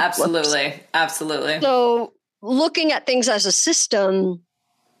the problem. Absolutely. So looking at things as a system,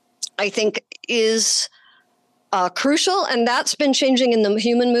 I think, is crucial. And that's been changing in the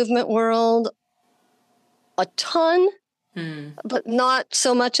human movement world a ton, but not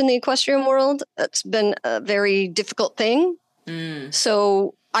so much in the equestrian world. That's been a very difficult thing.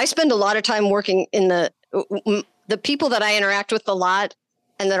 So I spend a lot of time working in the people that I interact with a lot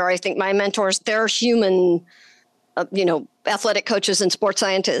and that are, I think, my mentors. They're human, athletic coaches and sports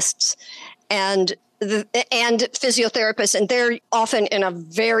scientists and physiotherapists. And they're often in a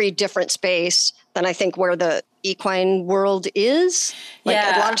very different space than I think where the equine world is. A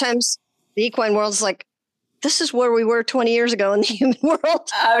lot of times the equine world is like, this is where we were 20 years ago in the human world.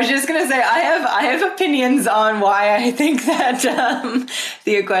 I was just going to say, I have opinions on why I think that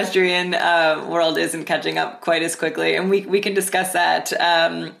the equestrian world isn't catching up quite as quickly. And we can discuss that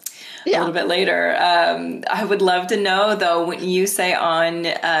a little bit later. I would love to know, though, when you say on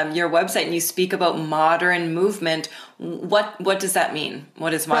your website and you speak about modern movement, what does that mean?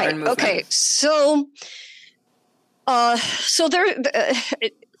 What is modern movement? Okay, so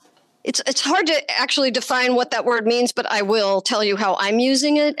It's hard to actually define what that word means, but I will tell you how I'm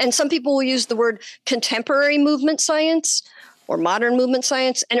using it. And some people will use the word contemporary movement science or modern movement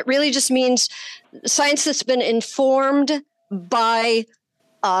science. And it really just means science that's been informed by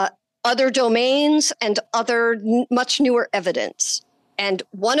other domains and other much newer evidence. And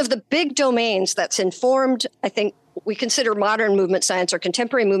one of the big domains that's informed, I think we consider modern movement science or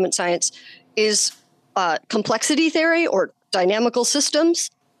contemporary movement science, is complexity theory or dynamical systems.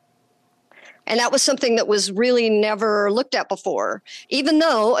 And that was something that was really never looked at before. Even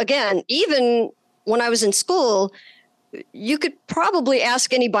though, again, even when I was in school, you could probably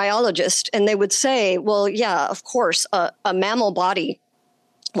ask any biologist and they would say, well, yeah, of course, a mammal body,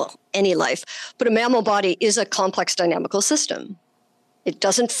 well, any life, but a mammal body is a complex dynamical system. It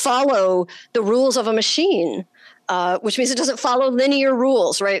doesn't follow the rules of a machine, which means it doesn't follow linear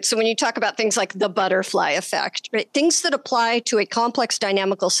rules, right? So when you talk about things like the butterfly effect, right, things that apply to a complex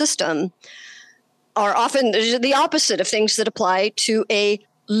dynamical system are often the opposite of things that apply to a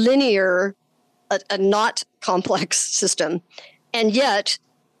linear, a not complex system. And yet,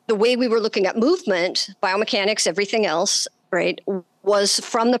 the way we were looking at movement, biomechanics, everything else, right, was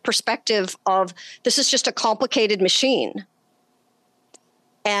from the perspective of this is just a complicated machine.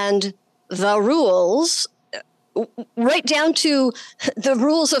 And the rules, right down to the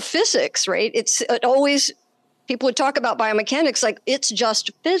rules of physics, right? It always, people would talk about biomechanics like it's just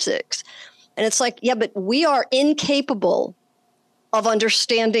physics. And it's like, yeah, but we are incapable of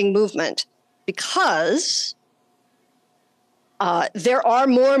understanding movement because there are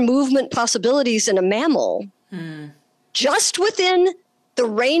more movement possibilities in a mammal just within the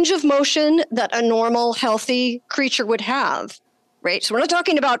range of motion that a normal, healthy creature would have, right? So we're not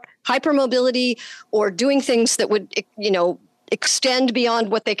talking about hypermobility or doing things that would, extend beyond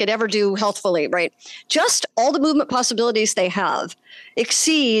what they could ever do healthfully, right? Just all the movement possibilities they have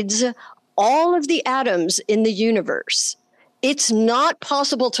exceeds all of the atoms in the universe. It's not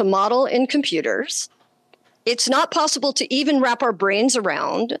possible to model in computers. It's not possible to even wrap our brains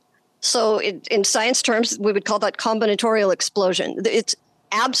around. So in science terms, we would call that combinatorial explosion. It's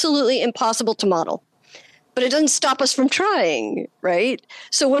absolutely impossible to model. But it doesn't stop us from trying, right?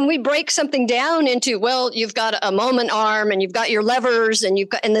 So when we break something down into, well, you've got a moment arm and you've got your levers and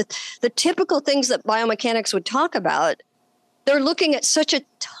the typical things that biomechanics would talk about, they're looking at such a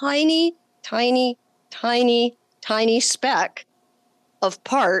tiny, tiny, tiny, tiny speck of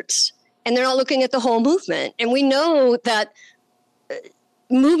parts, and they're not looking at the whole movement. And we know that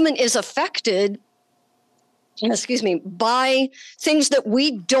movement is affected by things that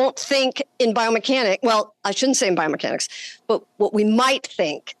we don't think in biomechanics. Well, I shouldn't say in biomechanics, but what we might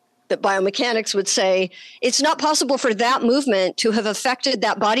think that biomechanics would say, it's not possible for that movement to have affected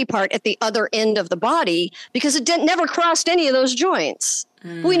that body part at the other end of the body because it never crossed any of those joints.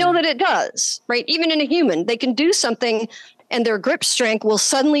 We know that it does, right? Even in a human, they can do something and their grip strength will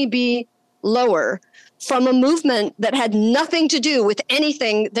suddenly be lower from a movement that had nothing to do with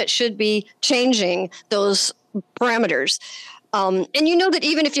anything that should be changing those parameters. And you know that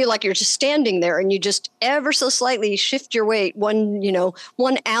even if you're just standing there and you just ever so slightly shift your weight 1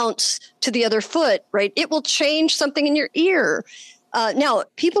 ounce to the other foot, right? It will change something in your ear. Now,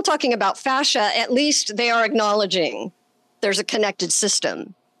 people talking about fascia, at least they are acknowledging there's a connected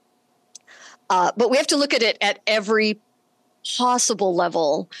system. But we have to look at it at every possible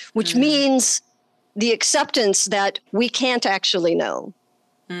level, which means the acceptance that we can't actually know.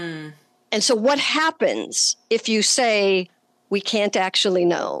 And so what happens if you say, we can't actually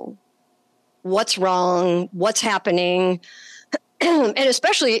know? What's wrong? What's happening? And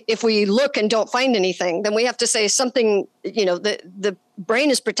especially if we look and don't find anything, then we have to say something, the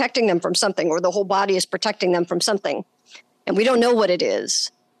brain is protecting them from something, or the whole body is protecting them from something. And we don't know what it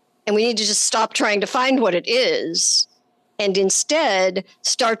is. And we need to just stop trying to find what it is and instead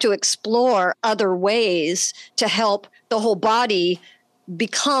start to explore other ways to help the whole body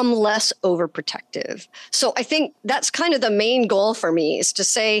become less overprotective. So I think that's kind of the main goal for me, is to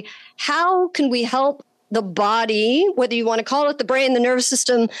say, how can we help the body, whether you want to call it the brain, the nervous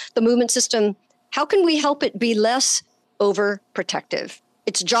system, the movement system, how can we help it be less overprotective?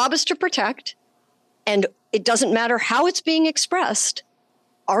 Its job is to protect, and it doesn't matter how it's being expressed.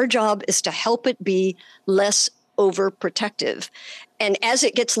 Our job is to help it be less overprotective. And as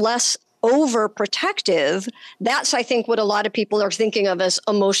it gets less overprotective, that's, I think, what a lot of people are thinking of as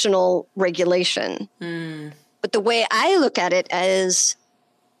emotional regulation. But the way I look at it as,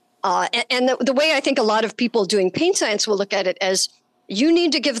 and the way I think a lot of people doing pain science will look at it as, you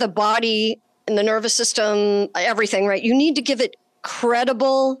need to give the body and the nervous system, everything, right? You need to give it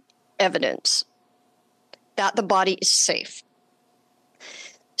credible evidence that the body is safe.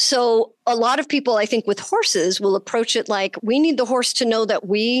 So a lot of people, I think, with horses will approach it like, we need the horse to know that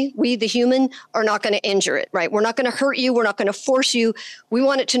we, the human, are not going to injure it, right? We're not going to hurt you. We're not going to force you. We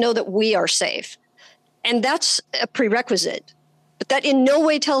want it to know that we are safe. And that's a prerequisite. But that in no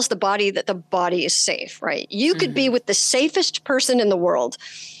way tells the body that the body is safe, right? You could be with the safest person in the world,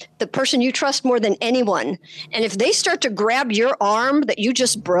 the person you trust more than anyone. And if they start to grab your arm that you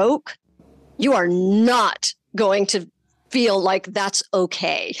just broke, you are not going to feel like that's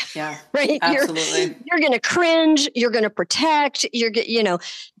okay. Yeah, right. Absolutely. You're going to cringe. You're going to protect.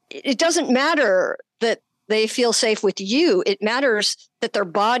 It doesn't matter that they feel safe with you. It matters that their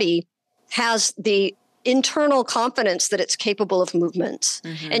body has the internal confidence that it's capable of movements.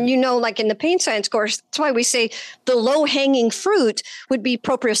 And like in the pain science course, that's why we say the low hanging fruit would be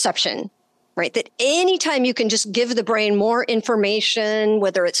proprioception. Right? That anytime you can just give the brain more information,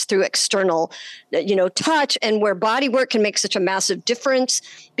 whether it's through external, touch, and where body work can make such a massive difference,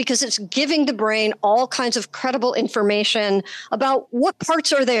 because it's giving the brain all kinds of credible information about what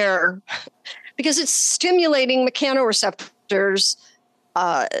parts are there, because it's stimulating mechanoreceptors,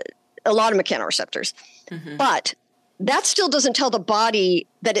 a lot of mechanoreceptors. But that still doesn't tell the body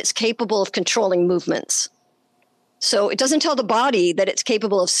that it's capable of controlling movements. So it doesn't tell the body that it's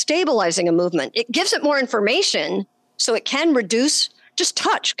capable of stabilizing a movement. It gives it more information so it can reduce, just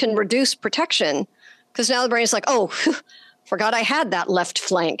touch can reduce protection. Because now the brain is like, oh, forgot I had that left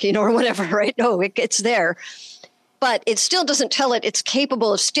flank, or whatever, right? No, it's there. But it still doesn't tell it it's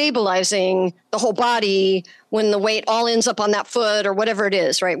capable of stabilizing the whole body when the weight all ends up on that foot or whatever it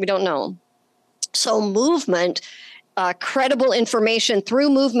is, right? We don't know. So movement, credible information through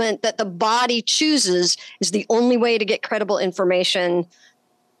movement that the body chooses is the only way to get credible information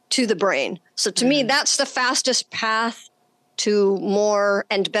to the brain. So to me, that's the fastest path to more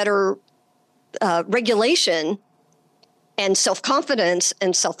and better regulation and self-confidence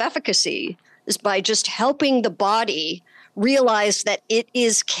and self-efficacy is by just helping the body realize that it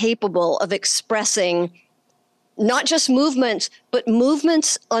is capable of expressing not just movements, but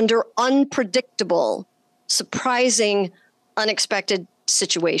movements under unpredictable, surprising, unexpected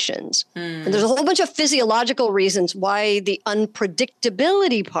situations. And there's a whole bunch of physiological reasons why the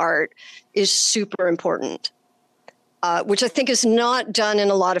unpredictability part is super important, which I think is not done in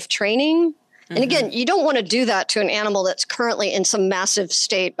a lot of training. And again, you don't want to do that to an animal that's currently in some massive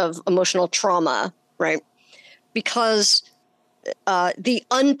state of emotional trauma, right? Because the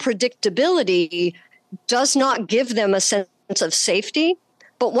unpredictability does not give them a sense of safety.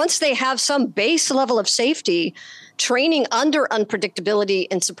 But once they have some base level of safety, training under unpredictability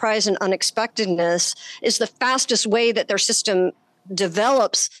and surprise and unexpectedness is the fastest way that their system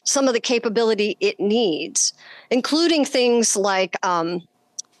develops some of the capability it needs, including things like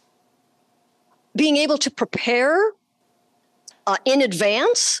being able to prepare in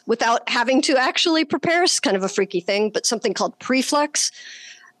advance without having to actually prepare. Is kind of a freaky thing, but something called preflex,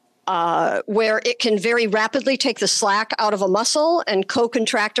 where it can very rapidly take the slack out of a muscle and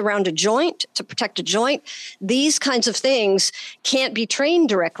co-contract around a joint to protect a joint. These kinds of things can't be trained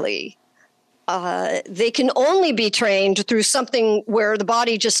directly. They can only be trained through something where the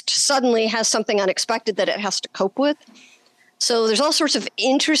body just suddenly has something unexpected that it has to cope with. So there's all sorts of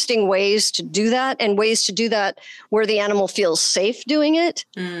interesting ways to do that, and ways to do that where the animal feels safe doing it.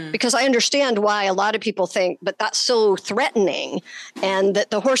 Because I understand why a lot of people think, but that's so threatening and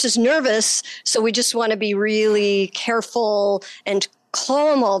that the horse is nervous. So we just want to be really careful and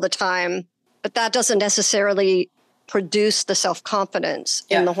calm all the time. But that doesn't necessarily produce the self-confidence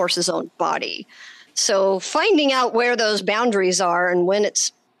in the horse's own body. So finding out where those boundaries are and when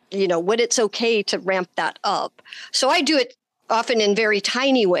it's, when it's okay to ramp that up. So I do it often in very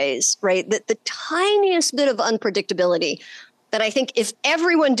tiny ways, right? The tiniest bit of unpredictability that I think if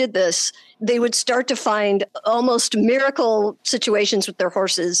everyone did this, they would start to find almost miracle situations with their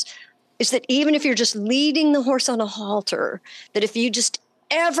horses, is that even if you're just leading the horse on a halter, that if you just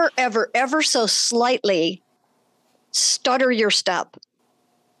ever so slightly stutter your step,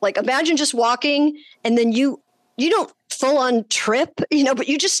 like imagine just walking and then you don't full on trip, but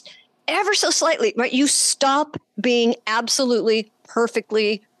you just ever so slightly, right? You stop being absolutely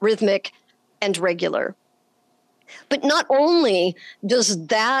perfectly rhythmic and regular. But not only does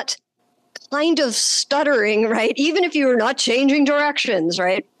that kind of stuttering, right? Even if you're not changing directions,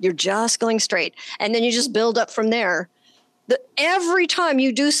 right? You're just going straight. And then you just build up from there. Every time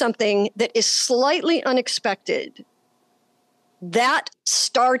you do something that is slightly unexpected, that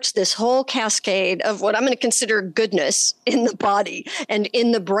starts this whole cascade of what I'm going to consider goodness in the body and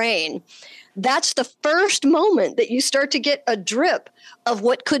in the brain. That's the first moment that you start to get a drip of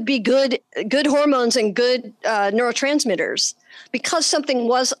what could be good hormones and good neurotransmitters. Because something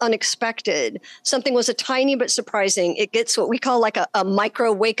was unexpected, something was a tiny bit surprising, it gets what we call like a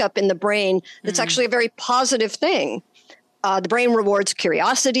micro wake up in the brain. That's actually a very positive thing. The brain rewards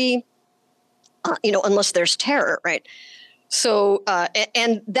curiosity, unless there's terror, right? So,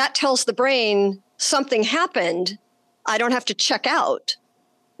 and that tells the brain something happened. I don't have to check out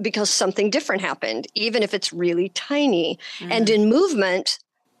because something different happened, even if it's really tiny. And in movement,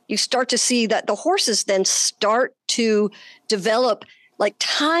 you start to see that the horses then start to develop like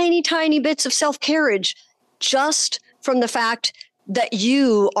tiny, tiny bits of self-carriage just from the fact that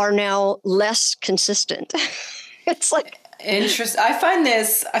you are now less consistent. It's like, interesting. I find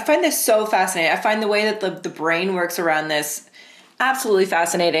this so fascinating. I find the way that the brain works around this absolutely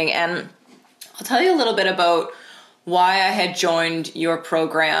fascinating. And I'll tell you a little bit about why I had joined your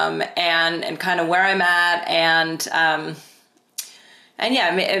program and kind of where I'm at and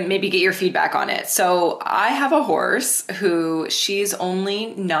maybe get your feedback on it. So I have a horse who she's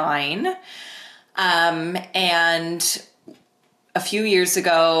only 9. And a few years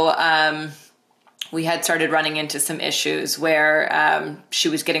ago, we had started running into some issues where she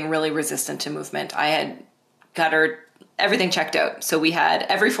was getting really resistant to movement. I had got her everything checked out. So we had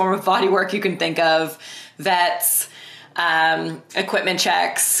every form of body work you can think of, vets, equipment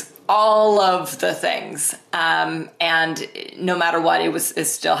checks, all of the things. And no matter what,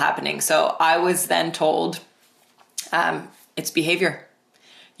 it's still happening. So I was then told, it's behavior.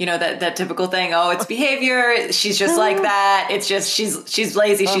 That typical thing. Oh, it's behavior. She's just like that. It's just, she's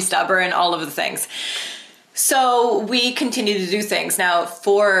lazy. She's stubborn, all of the things. So we continue to do things. Now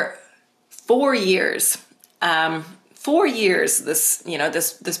for 4 years, for years, this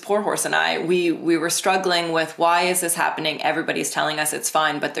poor horse and I, we were struggling with, why is this happening? Everybody's telling us it's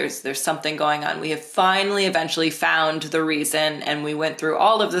fine, but there's something going on. We have finally eventually found the reason, and we went through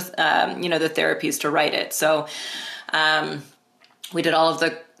all of the the therapies to right it. So we did all of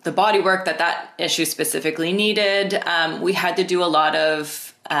the body work that issue specifically needed. We had to do a lot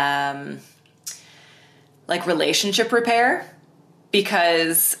of relationship repair,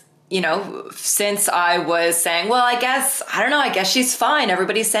 because since I was saying, well, I guess she's fine,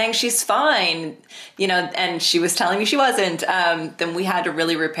 everybody's saying she's fine, and she was telling me she wasn't, then we had to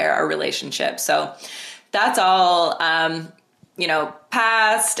really repair our relationship. So that's all,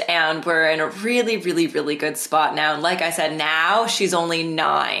 passed, and we're in a really, really, really good spot now. And like I said, now she's only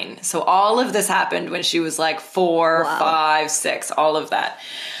 9. So all of this happened when she was like 4, wow. 5, 6, all of that.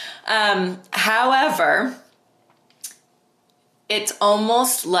 However, it's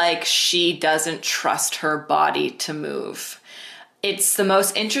almost like she doesn't trust her body to move. It's the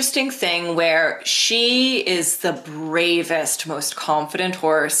most interesting thing, where she is the bravest, most confident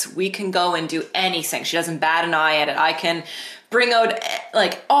horse. We can go and do anything. She doesn't bat an eye at it. I can bring out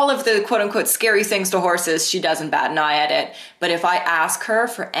all of the quote unquote scary things to horses. She doesn't bat an eye at it. But if I ask her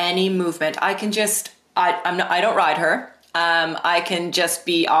for any movement, I can just, I don't ride her. I can just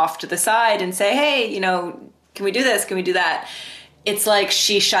be off to the side and say, hey, can we do this? Can we do that? It's like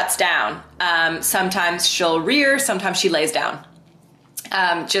she shuts down. Sometimes she'll rear, sometimes she lays down,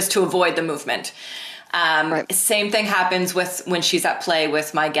 just to avoid the movement. Right. Same thing happens when she's at play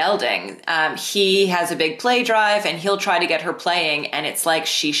with my gelding. He has a big play drive, and he'll try to get her playing, and it's like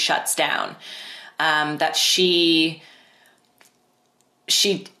she shuts down. That she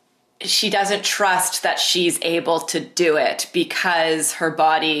doesn't trust that she's able to do it, because her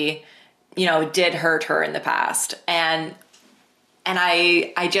body, did hurt her in the past. And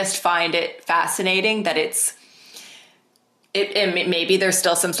I just find it fascinating that it maybe there's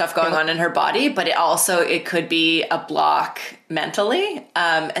still some stuff going on in her body, but it could be a block mentally.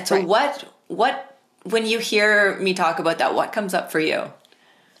 And so right. what, when you hear me talk about that, what comes up for you?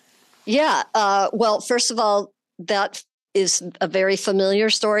 Yeah. Well, first of all, that is a very familiar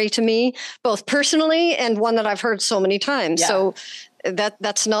story to me, both personally and one that I've heard so many times. Yeah. So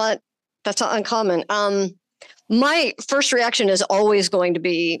that's not uncommon. My first reaction is always going to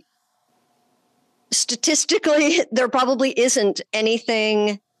be, statistically, there probably isn't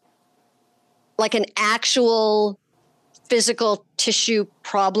anything like an actual physical tissue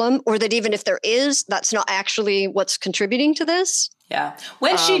problem, or that even if there is, that's not actually what's contributing to this. Yeah.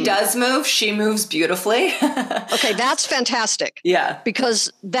 When she does move, she moves beautifully. Okay, that's fantastic. Yeah. Because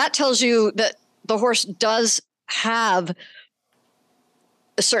that tells you that the horse does have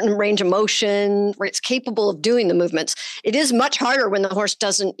a certain range of motion, where it's capable of doing the movements. It is much harder when the horse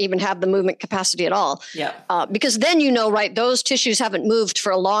doesn't even have the movement capacity at all. Yeah. Because then those tissues haven't moved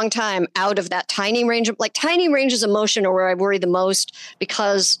for a long time out of that tiny range of, tiny ranges of motion are where I worry the most,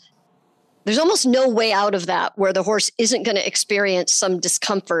 because there's almost no way out of that where the horse isn't going to experience some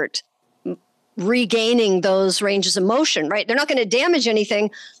discomfort regaining those ranges of motion, right? They're not going to damage anything,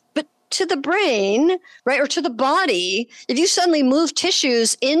 but to the brain, right, or to the body, if you suddenly move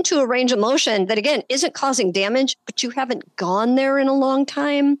tissues into a range of motion that, again, isn't causing damage, but you haven't gone there in a long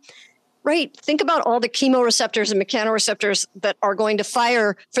time, right? Think about all the chemoreceptors and mechanoreceptors that are going to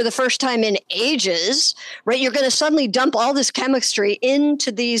fire for the first time in ages, right? You're going to suddenly dump all this chemistry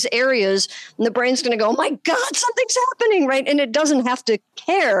into these areas, and the brain's going to go, oh my God, something's happening, right? And it doesn't have to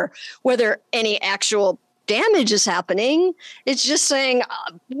care whether any actual damage is happening. It's just saying,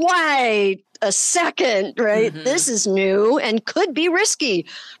 wait a second, right? Mm-hmm. This is new and could be risky,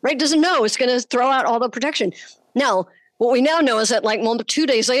 right? Doesn't know. It's going to throw out all the protection. Now, what we now know is that 2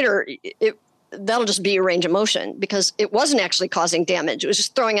 days later, that'll just be a range of motion, because it wasn't actually causing damage. It was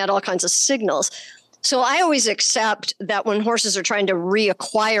just throwing out all kinds of signals. So I always accept that when horses are trying to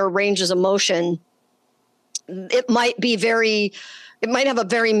reacquire ranges of motion, it might have a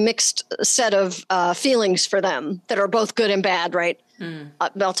very mixed set of feelings for them that are both good and bad, right?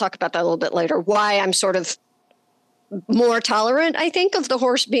 I'll talk about that a little bit later. Why I'm sort of more tolerant, I think, of the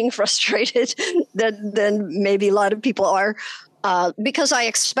horse being frustrated than maybe a lot of people are, because I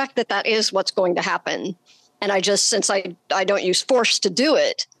expect that is what's going to happen. And since I don't use force to do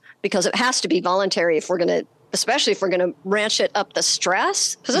it, because it has to be voluntary especially if we're going to ratchet up the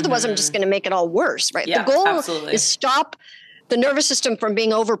stress, because otherwise I'm just going to make it all worse, right? Yeah, the goal absolutely. is stop the nervous system from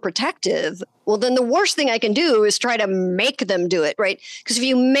being overprotective. Well, then the worst thing I can do is try to make them do it, right? Because if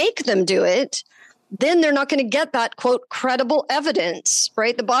you make them do it, then they're not going to get that, quote, credible evidence,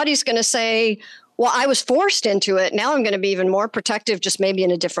 right? The body's going to say, well, I was forced into it. Now I'm going to be even more protective, just maybe in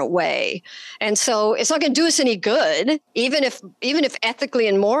a different way. And so it's not going to do us any good, even if ethically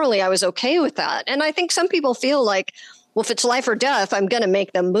and morally I was okay with that. And I think some people feel like, well, if it's life or death, I'm going to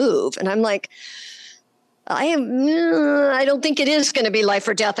make them move. And I'm like, I don't think it is going to be life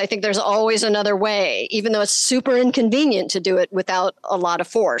or death. I think there's always another way, even though it's super inconvenient to do it without a lot of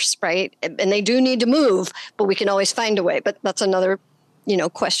force, right? And they do need to move, but we can always find a way. But that's another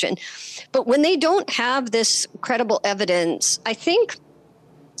question. But when they don't have this credible evidence, I think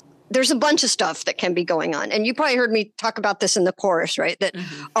there's a bunch of stuff that can be going on. And you probably heard me talk about this in the course, right? That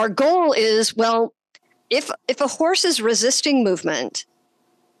our goal is, well, if a horse is resisting movement,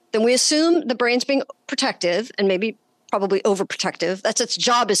 then we assume the brain's being protective and maybe probably overprotective. That's its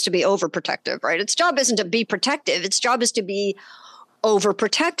job, is to be overprotective, right? Its job isn't to be protective. Its job is to be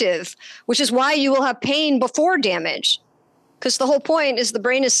overprotective, which is why you will have pain before damage. Because the whole point is the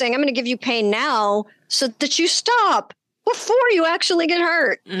brain is saying, I'm going to give you pain now so that you stop before you actually get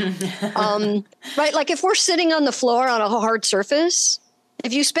hurt. Right? Like if we're sitting on the floor on a hard surface,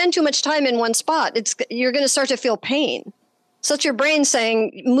 if you spend too much time in one spot, you're going to start to feel pain. So it's your brain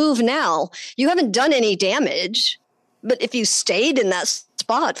saying, move now. You haven't done any damage, but if you stayed in that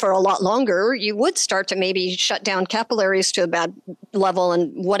spot for a lot longer, you would start to maybe shut down capillaries to a bad level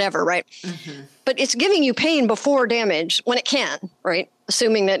and whatever, right? But it's giving you pain before damage when it can, right?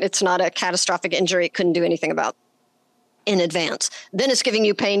 Assuming that it's not a catastrophic injury it couldn't do anything about in advance. Then it's giving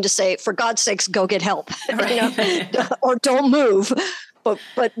you pain to say, for God's sakes, go get help, or don't move. But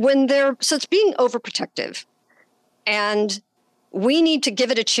so it's being overprotective. And we need to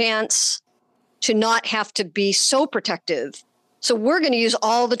give it a chance to not have to be so protective. So we're going to use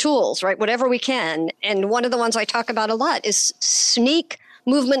all the tools, right? Whatever we can. And one of the ones I talk about a lot is sneak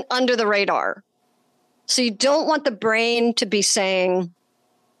movement under the radar. So you don't want the brain to be saying,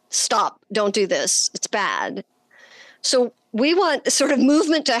 stop, don't do this, it's bad. So we want sort of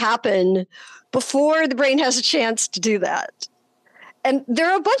movement to happen before the brain has a chance to do that. And there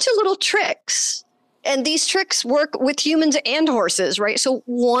are a bunch of little tricks. And these tricks work with humans and horses, right? So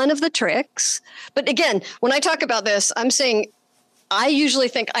one of the tricks, but again, when I talk about this, I'm saying I usually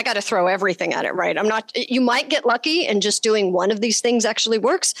think I got to throw everything at it, right? You might get lucky and just doing one of these things actually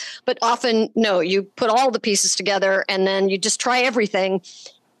works, but often, no, you put all the pieces together and then you just try everything.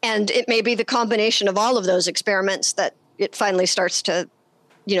 And it may be the combination of all of those experiments that it finally starts to,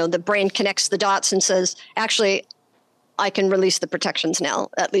 the brain connects the dots and says, actually, I can release the protections now,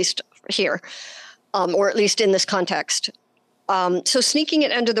 at least here. Or at least in this context. So sneaking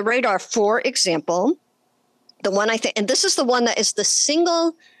it under the radar, for example, the one I think, and this is the one that is the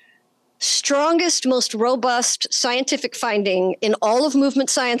single strongest, most robust scientific finding in all of movement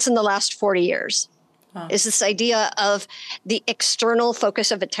science in the last 40 years, is this idea of the external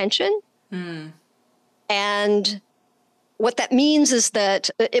focus of attention. And what that means is that,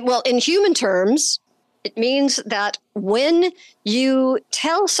 in human terms, it means that when you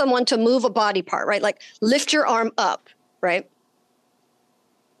tell someone to move a body part, right, like lift your arm up, right,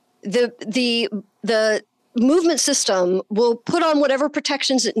 the movement system will put on whatever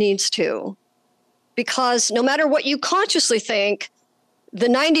protections it needs to, because no matter what you consciously think, the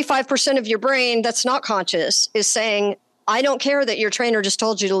 95% of your brain that's not conscious is saying, I don't care that your trainer just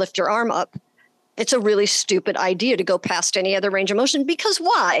told you to lift your arm up. It's a really stupid idea to go past any other range of motion, because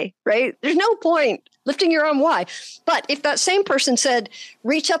why, right? There's no point. Lifting your arm, why? But if that same person said,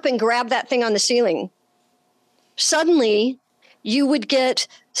 reach up and grab that thing on the ceiling, suddenly you would get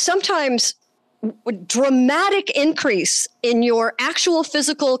sometimes a dramatic increase in your actual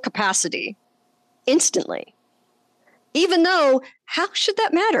physical capacity instantly. Even though, how should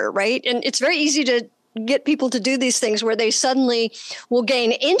that matter, right? And it's very easy to get people to do these things where they suddenly will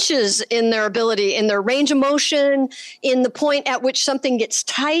gain inches in their ability, in their range of motion, in the point at which something gets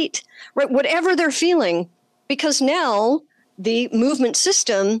tight, right? Whatever they're feeling, because now the movement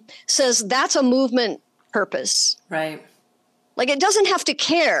system says that's a movement purpose. Right. Like it doesn't have to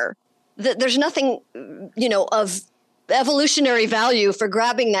care that there's nothing, of evolutionary value for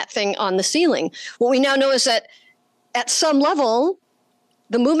grabbing that thing on the ceiling. What we now know is that at some level,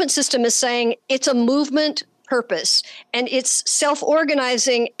 the movement system is saying it's a movement purpose, and it's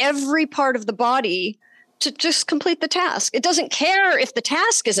self-organizing every part of the body to just complete the task. It doesn't care if the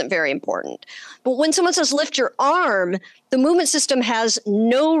task isn't very important. But when someone says lift your arm, the movement system has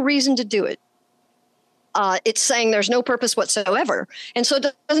no reason to do it. It's saying there's no purpose whatsoever. And so it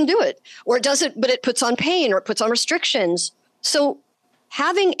doesn't do it. Or it does it, but it puts on pain or it puts on restrictions. So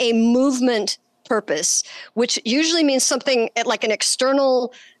having a movement purpose, which usually means something like an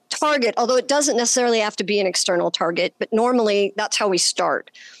external target, although it doesn't necessarily have to be an external target, but normally that's how we start.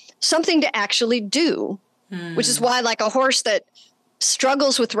 something to actually do, which is why like a horse that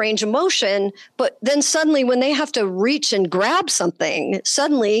struggles with range of motion, but then suddenly when they have to reach and grab something,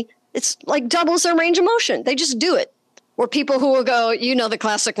 suddenly it's like doubles their range of motion. They just do it. Or people who will go, you know, the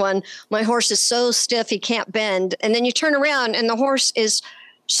classic one, my horse is so stiff, he can't bend. And then you turn around and the horse is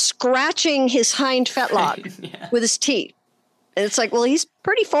scratching his hind fetlock with his teeth. And it's like, well, he's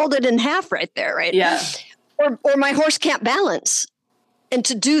pretty folded in half right there, right? Yeah. Or my horse can't balance. And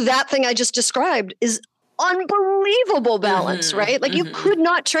to do that thing I just described is unbelievable balance, right? Like you could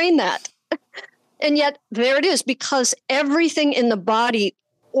not train that. And yet there it is, because everything in the body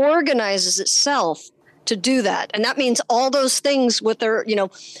organizes itself to do that. And that means all those things with their, you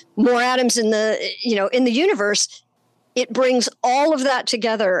know, more atoms in the, you know, in the universe, it brings all of that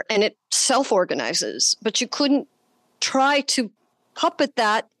together and it self-organizes. But you couldn't try to puppet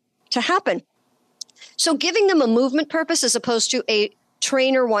that to happen. So giving them a movement purpose as opposed to a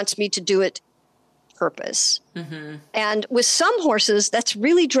trainer wants me to do it purpose. And with some horses, that's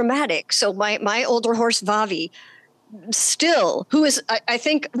really dramatic. So my older horse, Vavi, still, who is, I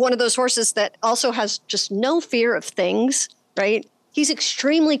think, one of those horses that also has just no fear of things, right? He's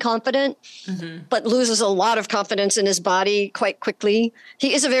extremely confident, but loses a lot of confidence in his body quite quickly.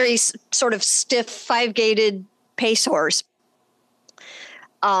 He is a very sort of stiff, five-gated pace horse.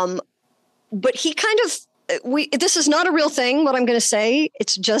 But he kind of, this is not a real thing, what I'm going to say.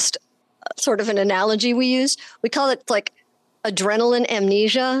 It's just sort of an analogy we use. We call it like adrenaline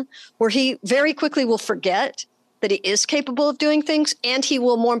amnesia, where he very quickly will forget that he is capable of doing things, and he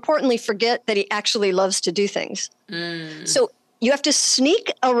will, more importantly, forget that he actually loves to do things. So you have to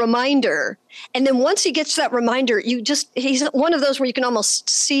sneak a reminder, and then once he gets that reminder, he's one of those where you can almost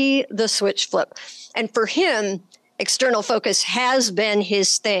see the switch flip. And for him, external focus has been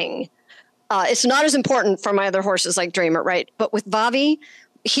his thing. It's not as important for my other horses like Dreamer, right? But with Vavi,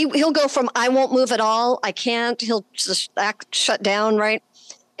 he'll go from I won't move at all, I can't, he'll just shut down, right?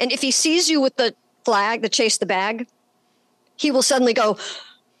 And if he sees you with the flag, the chase the bag, he will suddenly go,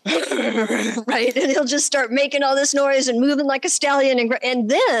 right? And he'll just start making all this noise and moving like a stallion. And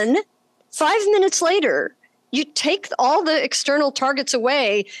then 5 minutes later, you take all the external targets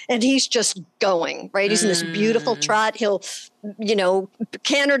away and he's just going, right? He's in this beautiful trot. He'll, you know,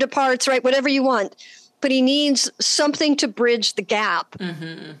 canter departs, right? Whatever you want. But he needs something to bridge the gap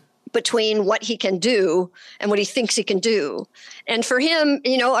between what he can do and what he thinks he can do. And for him,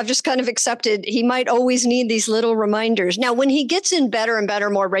 you know, I've just kind of accepted he might always need these little reminders. Now, when he gets in better and better,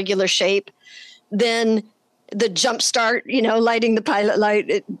 more regular shape, then the jump start, you know, lighting the pilot light,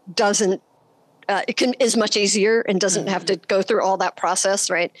 it is much easier and doesn't have to go through all that process,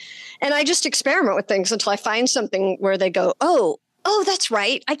 right? And I just experiment with things until I find something where they go, oh, that's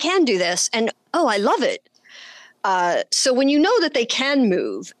right, I can do this. And, oh, I love it. So when you know that they can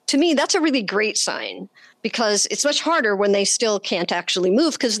move, to me, that's a really great sign, because it's much harder when they still can't actually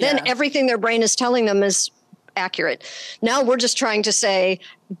move, because then everything their brain is telling them is accurate. Now we're just trying to say,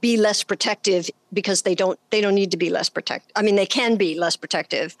 be less protective, because they don't need to be less protective. I mean, they can be less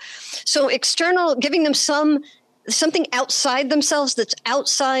protective. So external, giving them something outside themselves that's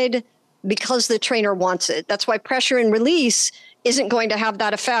outside because the trainer wants it. That's why pressure and release isn't going to have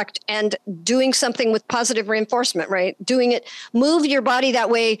that effect. And doing something with positive reinforcement, right? Move your body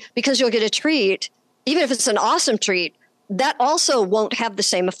that way because you'll get a treat. Even if it's an awesome treat, that also won't have the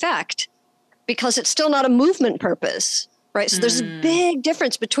same effect because it's still not a movement purpose, right? So there's a big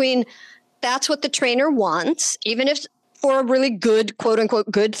difference between that's what the trainer wants, even if for a really good, quote unquote,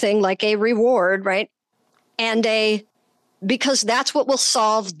 good thing like a reward, right? And because that's what will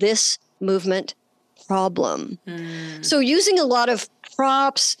solve this movement problem. So using a lot of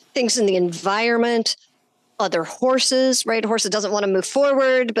props, things in the environment, other horses, right? A horse that doesn't want to move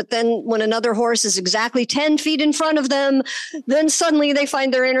forward, but then when another horse is exactly 10 feet in front of them, then suddenly they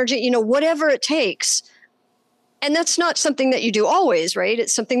find their energy, you know, whatever it takes. And that's not something that you do always, right?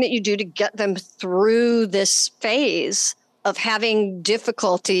 It's something that you do to get them through this phase of having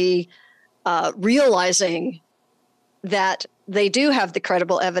difficulty realizing that they do have the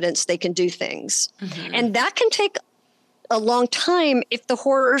credible evidence they can do things. And that can take a long time if the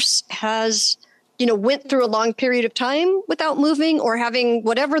horse has, you know, went through a long period of time without moving or having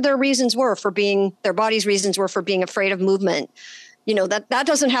whatever their reasons were for being, their body's reasons were for being afraid of movement. You know, that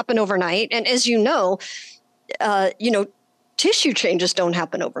doesn't happen overnight. And as you know, tissue changes don't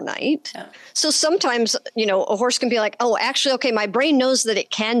happen overnight. Yeah. So sometimes, you know, a horse can be like, oh, actually, okay, my brain knows that it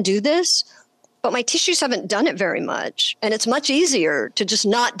can do this, but my tissues haven't done it very much. And it's much easier to just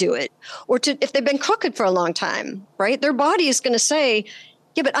not do it. Or if they've been crooked for a long time, right? Their body is going to say,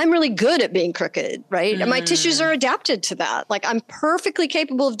 yeah, but I'm really good at being crooked, right? And my tissues are adapted to that. Like I'm perfectly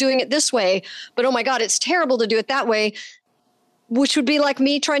capable of doing it this way, but oh my God, it's terrible to do it that way, which would be like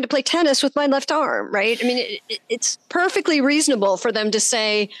me trying to play tennis with my left arm, right? I mean, it's perfectly reasonable for them to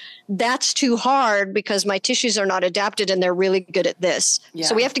say that's too hard because my tissues are not adapted and they're really good at this. Yeah.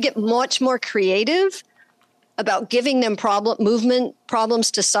 So we have to get much more creative about giving them movement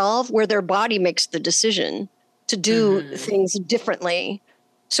problems to solve where their body makes the decision to do things differently.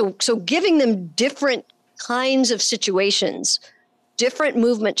 So giving them different kinds of situations, different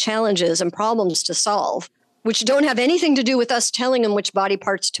movement challenges and problems to solve, which don't have anything to do with us telling them which body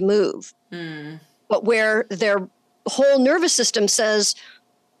parts to move, but where their whole nervous system says,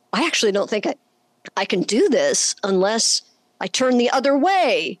 I actually don't think I can do this unless I turn the other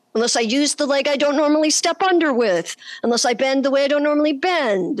way, unless I use the leg I don't normally step under with, unless I bend the way I don't normally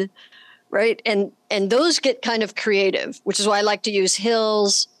bend. Right. And those get kind of creative, which is why I like to use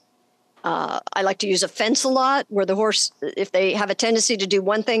hills. I like to use a fence a lot where the horse, if they have a tendency to do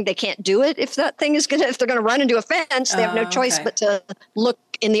one thing, they can't do it. If that thing is if they're going to run into a fence, they have no choice but to look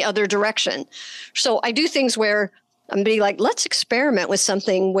in the other direction. So I do things where I'm being like, let's experiment with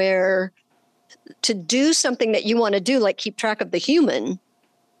something where to do something that you want to do, like keep track of the human,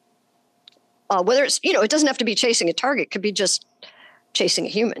 whether it's, it doesn't have to be chasing a target. It could be just chasing a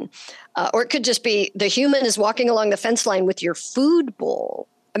human. Or it could just be the human is walking along the fence line with your food bowl.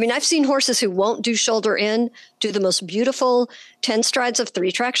 I mean, I've seen horses who won't do shoulder in, do the most beautiful 10 strides of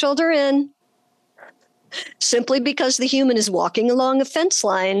 3-track shoulder in, simply because the human is walking along a fence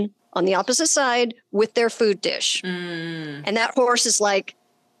line on the opposite side with their food dish. And that horse is like,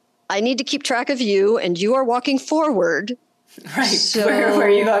 I need to keep track of you, and you are walking forward. Right. So, where are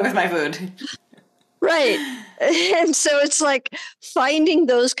you going with my food? Right. And so it's like finding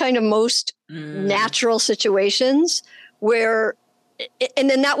those kind of most natural situations where, and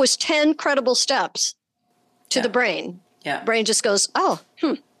then that was 10 credible steps to the brain. Yeah. Brain just goes,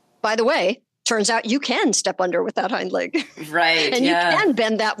 by the way, turns out you can step under with that hind leg. Right. And you can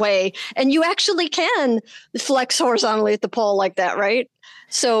bend that way. And you actually can flex horizontally at the pole like that, right?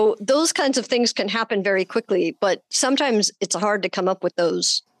 So those kinds of things can happen very quickly, but sometimes it's hard to come up with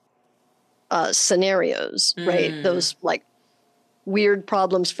those scenarios, right? Those like weird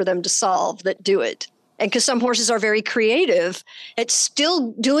problems for them to solve that do it. And because some horses are very creative, it's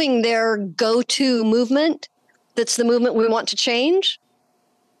still doing their go-to movement. That's the movement we want to change,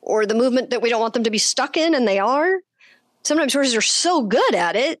 or the movement that we don't want them to be stuck in, and they are. Sometimes horses are so good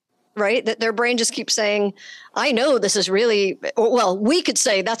at it, right, that their brain just keeps saying, I know this is really, well, we could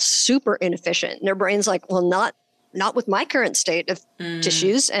say that's super inefficient. And their brain's like, well, not with my current state of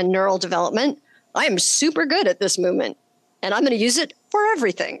tissues and neural development. I am super good at this movement, and I'm going to use it for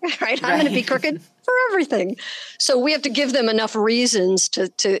everything, right? I'm going to be crooked for everything. So we have to give them enough reasons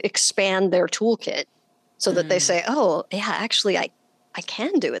to expand their toolkit so that they say, oh, yeah, actually, I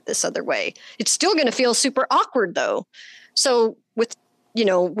can do it this other way. It's still going to feel super awkward, though. So with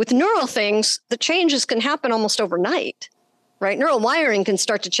neural things, the changes can happen almost overnight, right? Neural wiring can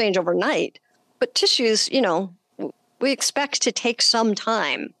start to change overnight, but tissues, we expect to take some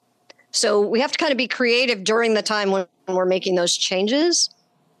time. So we have to kind of be creative during the time when we're making those changes,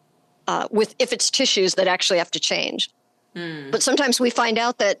 if it's tissues that actually have to change. But sometimes we find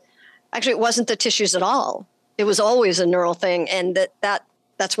out that actually it wasn't the tissues at all. It was always a neural thing. And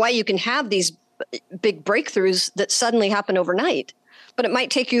that's why you can have these big breakthroughs that suddenly happen overnight. But it might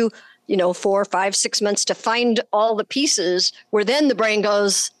take you, 4, 5, 6 months to find all the pieces where then the brain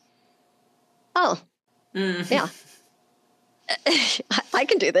goes, oh, yeah. I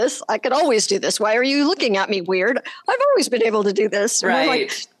can do this. I could always do this. Why are you looking at me weird? I've always been able to do this. Right. And we're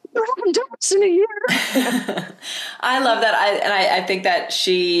like, you haven't done this in a year. I love that. I think that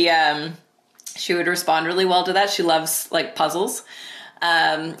she would respond really well to that. She loves like puzzles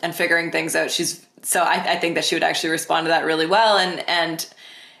and figuring things out. So I think that she would actually respond to that really well. And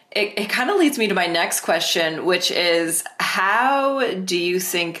it kind of leads me to my next question, which is, how do you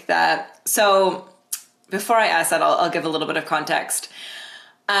think that, so before I ask that, I'll give a little bit of context.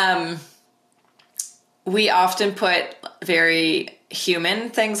 We often put very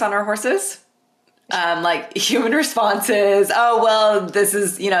human things on our horses, like human responses. Oh, well, this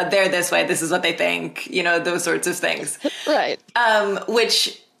is, they're this way. This is what they think, those sorts of things. Right.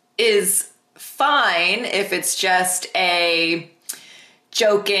 Which is fine if it's just a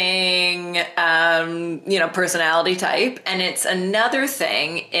joking, personality type. And it's another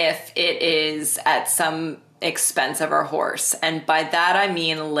thing if it is at some expense of our horse. And by that, I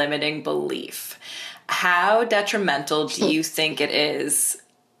mean limiting belief. How detrimental do you think it is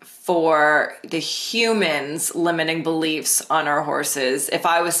for the humans' limiting beliefs on our horses. If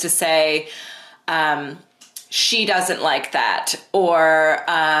I was to say, she doesn't like that, or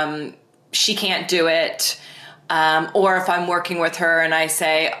she can't do it, or if I'm working with her and I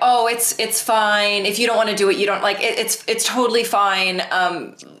say, oh, it's fine. If you don't want to do it, you don't like it. It's totally fine.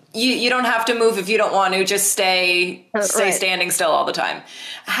 You don't have to move if you don't want to. Just stay standing still all the time.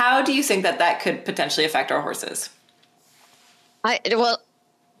 How do you think that could potentially affect our horses? Well,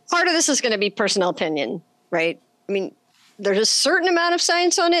 part of this is going to be personal opinion, right? I mean, there's a certain amount of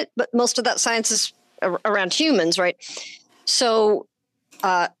science on it, but most of that science is around humans, right? So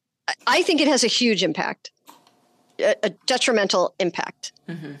I think it has a huge impact, a detrimental impact.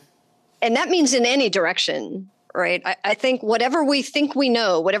 Mm-hmm. And that means in any direction, right? I think whatever we think we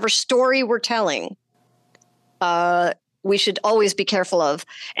know, whatever story we're telling, we should always be careful of.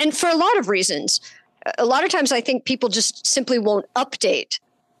 And for a lot of reasons. A lot of times I think people just simply won't update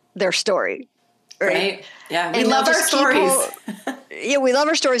their story. Right? Yeah. We love our stories. We love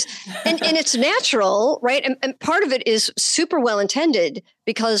our stories. And it's natural, right? And part of it is super well intended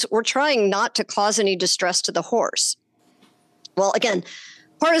because we're trying not to cause any distress to the horse. Well, again,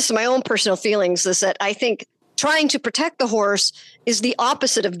 part of my own personal feelings is that I think trying to protect the horse is the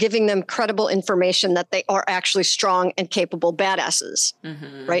opposite of giving them credible information that they are actually strong and capable badasses,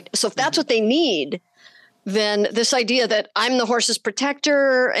 right? So if that's what they need, then this idea that I'm the horse's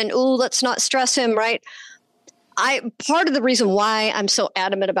protector and, let's not stress him, right? Part of the reason why I'm so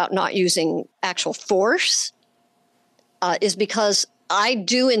adamant about not using actual force is because I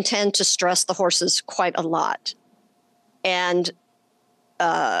do intend to stress the horses quite a lot. And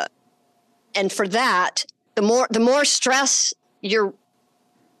for that, the more stress you're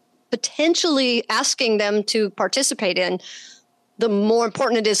potentially asking them to participate in, the more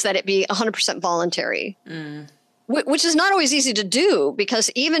important it is that it be 100% voluntary, which is not always easy to do because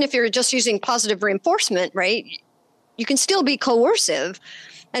even if you're just using positive reinforcement, right, you can still be coercive.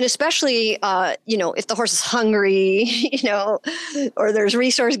 And especially, if the horse is hungry, or there's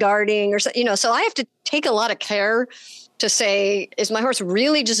resource guarding or, so I have to take a lot of care to say, is my horse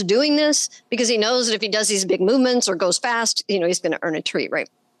really just doing this because he knows that if he does these big movements or goes fast, he's going to earn a treat, right?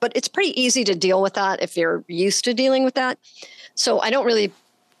 But it's pretty easy to deal with that if you're used to dealing with that. So I don't really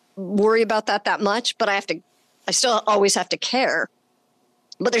worry about that much, but I still always have to care.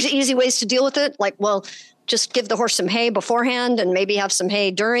 But there's easy ways to deal with it. Like, well, just give the horse some hay beforehand and maybe have some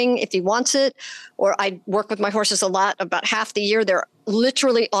hay during if he wants it. Or I work with my horses a lot. About half the year, they're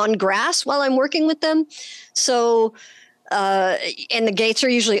literally on grass while I'm working with them. So, and the gates are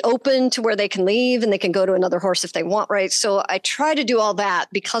usually open to where they can leave and they can go to another horse if they want, right? So I try to do all that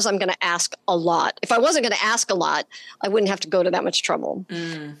because I'm going to ask a lot. If I wasn't going to ask a lot, I wouldn't have to go to that much trouble.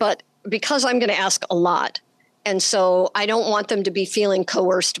 But because I'm going to ask a lot, and so I don't want them to be feeling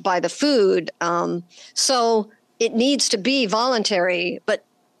coerced by the food. So it needs to be voluntary, but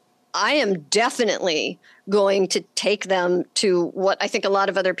I am definitely going to take them to what I think a lot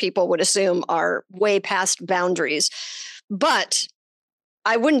of other people would assume are way past boundaries. But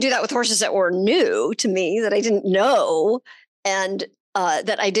I wouldn't do that with horses that were new to me, that I didn't know, and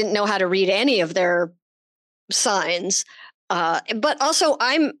that I didn't know how to read any of their signs. But also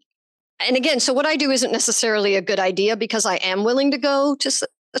and again, so what I do isn't necessarily a good idea because I am willing to go to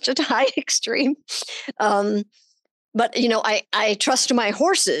such a high extreme. But, I trust my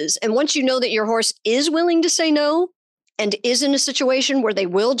horses. And once you know that your horse is willing to say no and is in a situation where they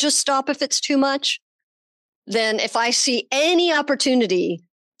will just stop if it's too much, then if I see any opportunity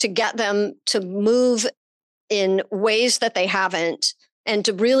to get them to move in ways that they haven't and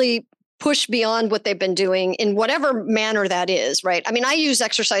to really push beyond what they've been doing in whatever manner that is, right? I mean, I use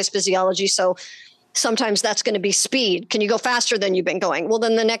exercise physiology, so sometimes that's going to be speed. Can you go faster than you've been going? Well,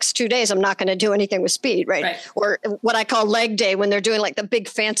 then the next 2 days, I'm not going to do anything with speed, right? Or what I call leg day when they're doing like the big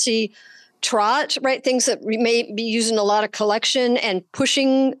fancy trot, right? Things that we may be using a lot of collection and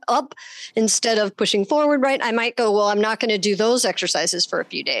pushing up instead of pushing forward, right? I might go, well, I'm not going to do those exercises for a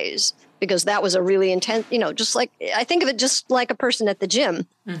few days because that was a really intense, just like, I think of it just like a person at the gym.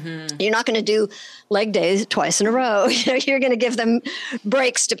 You're not going to do leg days twice in a row. You're going to give them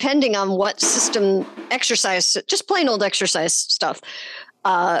breaks depending on what system exercise, just plain old exercise stuff.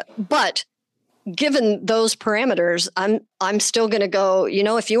 But given those parameters, I'm still going to go,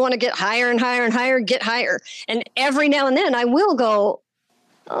 if you want to get higher and higher and higher, get higher. And every now and then I will go,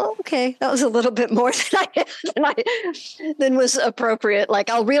 oh, okay, that was a little bit more than was appropriate. Like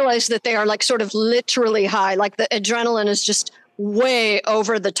I'll realize that they are like sort of literally high, like the adrenaline is just way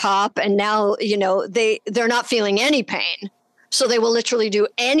over the top. And now, they're not feeling any pain. So they will literally do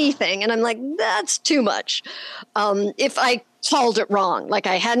anything. And I'm like, that's too much. If I called it wrong. Like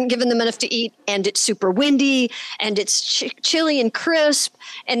I hadn't given them enough to eat, and it's super windy, and it's chilly and crisp,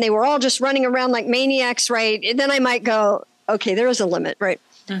 and they were all just running around like maniacs, right? And then I might go, okay, there is a limit, right?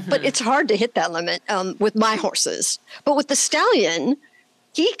 But it's hard to hit that limit with my horses. But with the stallion,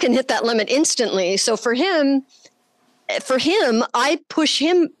 he can hit that limit instantly. So for him, I push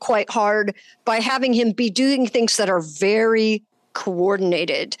him quite hard by having him be doing things that are very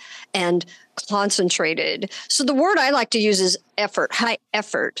coordinated and concentrated. So the word I like to use is effort, high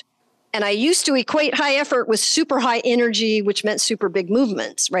effort. And I used to equate high effort with super high energy, which meant super big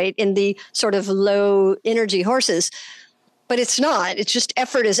movements, right? In the sort of low energy horses. But it's not. It's just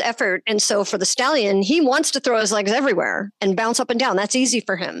effort is effort. And so for the stallion, he wants to throw his legs everywhere and bounce up and down. That's easy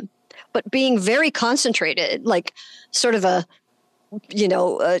for him. But being very concentrated, like sort of a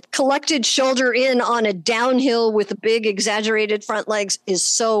collected shoulder in on a downhill with big exaggerated front legs is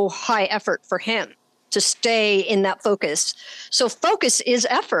so high effort for him to stay in that focus. So focus is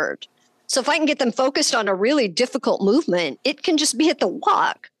effort. So if I can get them focused on a really difficult movement, it can just be at the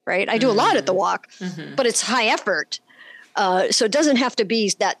walk, right? I do a lot at the walk, but it's high effort. So it doesn't have to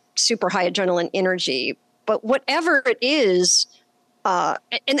be that super high adrenaline energy, but whatever it is,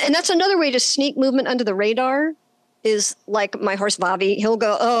 and that's another way to sneak movement under the radar is like my horse Vavi. He'll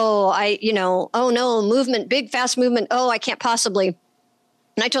go, oh no, movement, big, fast movement. Oh, I can't possibly.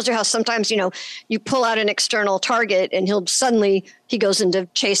 And I told you how sometimes, you pull out an external target and he goes into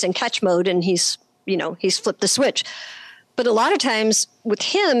chase and catch mode and he's flipped the switch. But a lot of times with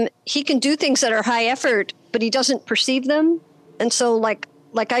him, he can do things that are high effort, but he doesn't perceive them. And so like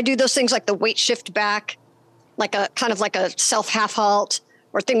I do those things like the weight shift back, like a kind of like a self half halt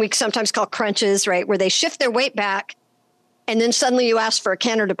or thing we sometimes call crunches, right? Where they shift their weight back and then suddenly you ask for a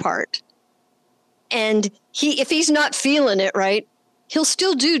canter depart. And if he's not feeling it, right, he'll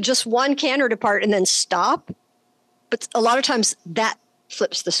still do just one canter depart and then stop. But a lot of times that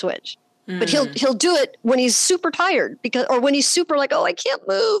flips the switch. But he'll do it when he's super tired or when he's super like, oh, I can't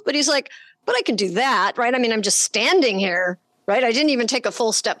move. But he's like, but I can do that, right? I mean, I'm just standing here, right? I didn't even take a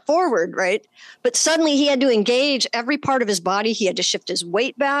full step forward, right? But suddenly he had to engage every part of his body. He had to shift his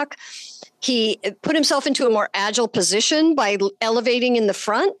weight back. He put himself into a more agile position by elevating in the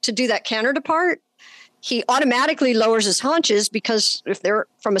front to do that canter depart. He automatically lowers his haunches because if they're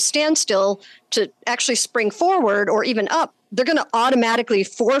from a standstill to actually spring forward or even up, they're going to automatically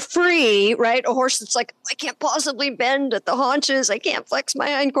for free, right? A horse that's like, I can't possibly bend at the haunches. I can't flex my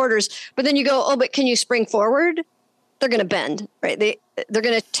hindquarters. But then you go, oh, but can you spring forward? They're going to bend, right? They're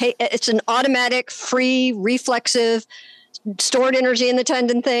going to take, it's an automatic, free, reflexive, stored energy in the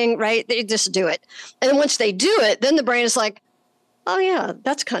tendon thing, right? They just do it. And then once they do it, then the brain is like, oh yeah,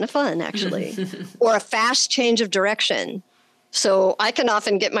 that's kind of fun actually. Or a fast change of direction. So I can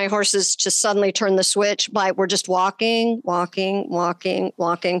often get my horses to suddenly turn the switch by we're just walking. I'm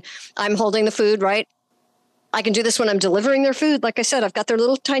holding the food, right? I can do this when I'm delivering their food. Like I said, I've got their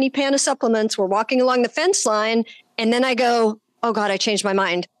little tiny pan of supplements. We're walking along the fence line. And then I go, oh God, I changed my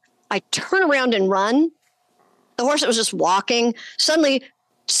mind. I turn around and run. The horse that was just walking suddenly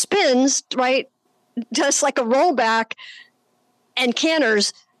spins, right? Just like a rollback and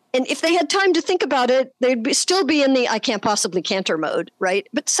canters. And if they had time to think about it, they'd still be in the I can't possibly canter mode, right?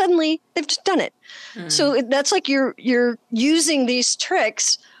 But suddenly they've just done it. So that's like you're using these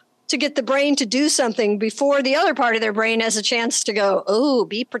tricks to get the brain to do something before the other part of their brain has a chance to go, oh,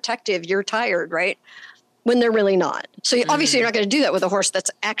 be protective, you're tired, right? When they're really not. So obviously you're not going to do that with a horse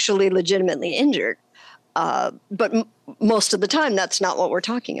that's actually legitimately injured. But most of the time, that's not what we're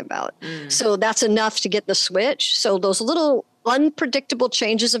talking about. So that's enough to get the switch. So those little unpredictable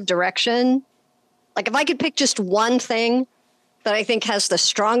changes of direction, like if I could pick just one thing that I think has the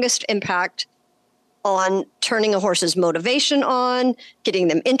strongest impact on turning a horse's motivation on, getting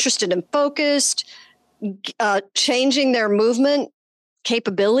them interested and focused, changing their movement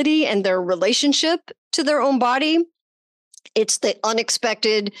capability and their relationship to their own body, it's the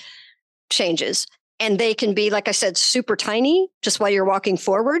unexpected changes. And they can be, like I said, super tiny, just while you're walking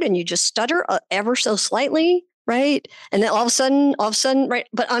forward and you just stutter ever so slightly, right? And then all of a sudden, right,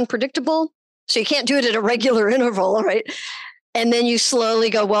 but unpredictable. So you can't do it at a regular interval, right? And then you slowly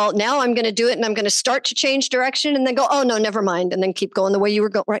go, well, now I'm going to do it and I'm going to start to change direction and then go, oh, no, never mind. And then keep going the way you were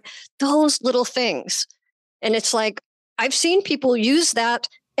going, right? Those little things. And it's like, I've seen people use that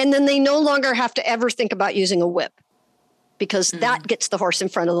and then they no longer have to ever think about using a whip because that gets the horse in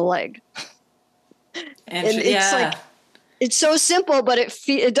front of the leg. And it's like, it's so simple, but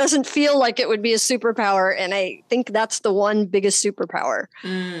it doesn't feel like it would be a superpower. And I think that's the one biggest superpower.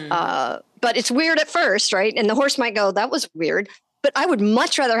 But it's weird at first, right? And the horse might go, that was weird. But I would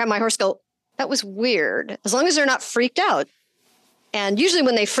much rather have my horse go, that was weird. As long as they're not freaked out, And usually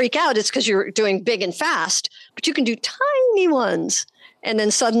when they freak out, it's because you're doing big and fast, but you can do tiny ones. And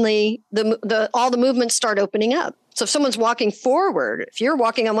then suddenly all the movements start opening up. So if someone's walking forward, if you're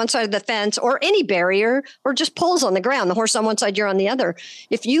walking on one side of the fence or any barrier or just poles on the ground, the horse on one side, you're on the other.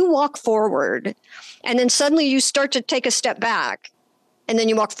 If you walk forward and then suddenly you start to take a step back and then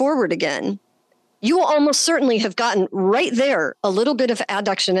you walk forward again, you will almost certainly have gotten right there a little bit of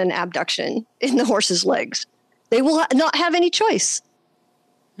adduction and abduction in the horse's legs. They will not have any choice.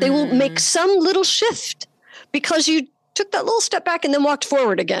 They will make some little shift because you took that little step back and then walked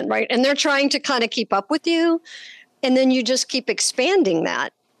forward again, right? And they're trying to kind of keep up with you. And then you just keep expanding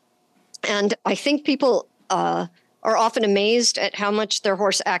that. And I think people are often amazed at how much their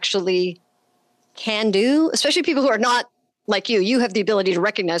horse actually can do, especially people who are not like you. You have the ability to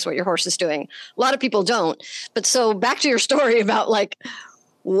recognize what your horse is doing. A lot of people don't. But so back to your story about like,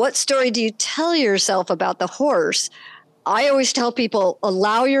 what story do you tell yourself about the horse? I always tell people,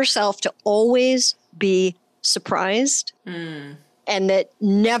 allow yourself to always be surprised and that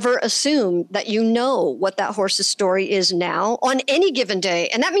never assume that you know what that horse's story is now on any given day.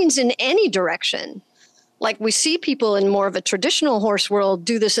 And that means in any direction. Like we see people in more of a traditional horse world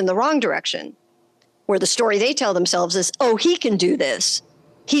do this in the wrong direction, where the story they tell themselves is, oh, he can do this.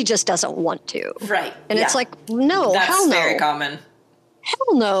 He just doesn't want to. Right. And it's like, no, that's hell no. very common.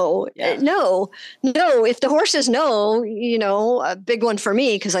 Hell no. Yeah. No. If the horse says no, a big one for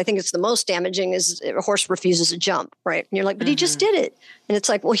me, because I think it's the most damaging, is a horse refuses a jump, right? And you're like, but he just did it. And it's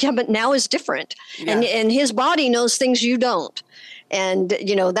like, well, yeah, but now is different. Yeah. And his body knows things you don't. And,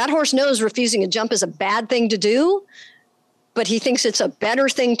 that horse knows refusing a jump is a bad thing to do, but he thinks it's a better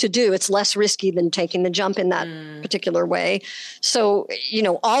thing to do. It's less risky than taking the jump in that particular way. So,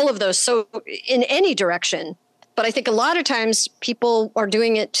 all of those. So in any direction. But I think a lot of times people are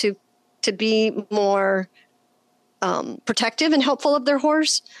doing it to be more protective and helpful of their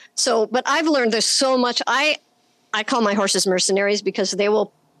horse. So, but I've learned this so much. I call my horses mercenaries because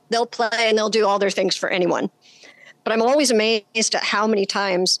they'll play and they'll do all their things for anyone. But I'm always amazed at how many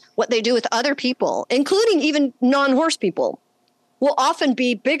times what they do with other people, including even non-horse people, will often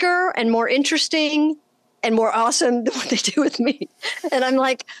be bigger and more interesting and more awesome than what they do with me. And I'm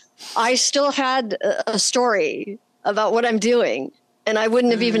like, I still had a story about what I'm doing, and I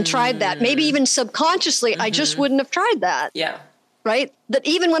wouldn't have even tried that. Maybe even subconsciously, I just wouldn't have tried that. Yeah. Right? That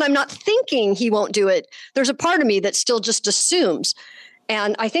even when I'm not thinking he won't do it, there's a part of me that still just assumes.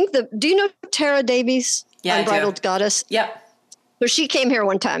 And I think do you know Tara Davies? Yeah, Unbridled Goddess? Yep. So she came here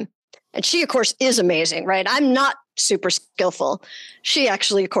one time, and she, of course, is amazing, right? I'm not super skillful. She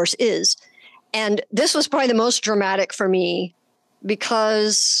actually, of course, is. And this was probably the most dramatic for me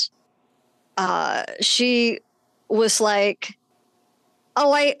because she was like,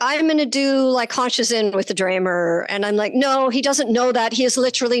 oh, I'm going to do like haunches in with the Dramer. And I'm like, no, he doesn't know that. He has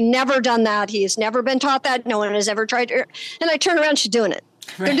literally never done that. He has never been taught that. No one has ever tried to. And I turn around, she's doing it.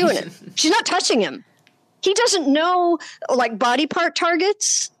 Right. They're doing it. She's not touching him. He doesn't know like body part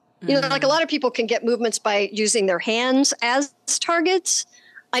targets. Like a lot of people can get movements by using their hands as targets.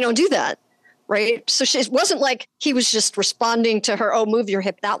 I don't do that. Right. So it wasn't like he was just responding to her, oh, move your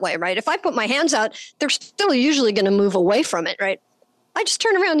hip that way. Right. If I put my hands out, they're still usually going to move away from it. Right. I just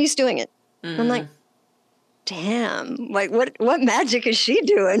turn around. He's doing it. I'm like, damn, like what magic is she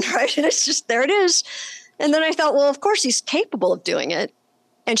doing? Right. And it's just, there it is. And then I thought, well, of course he's capable of doing it.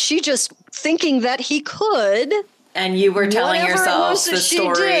 And she just thinking that he could. And you were telling yourself the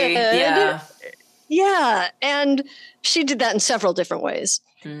story. Yeah. Yeah. And she did that in several different ways.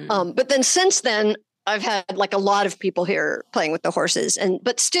 But then since then, I've had like a lot of people here playing with the horses.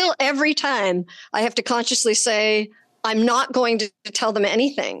 But still, every time I have to consciously say, I'm not going to tell them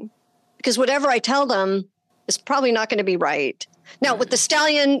anything, because whatever I tell them is probably not going to be right. Now, with the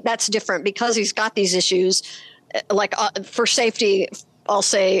stallion, that's different because he's got these issues. Like for safety, I'll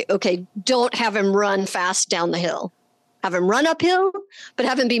say, okay, don't have him run fast down the hill. Have him run uphill, but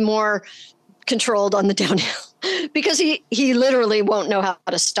have him be more controlled on the downhill because he literally won't know how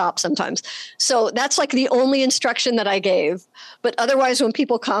to stop sometimes. So that's like the only instruction that I gave. But otherwise, when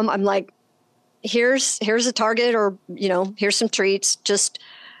people come, I'm like, here's a target, or, here's some treats. Just,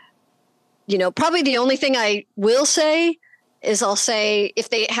 probably the only thing I will say is I'll say, if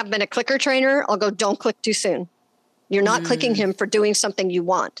they have been a clicker trainer, I'll go, don't click too soon. You're not clicking him for doing something you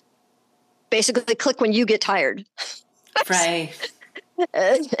want. Basically click when you get tired. Right.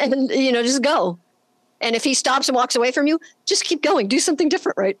 And just go. And if he stops and walks away from you, just keep going. Do something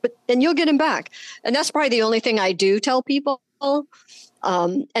different, right? But then you'll get him back. And that's probably the only thing I do tell people.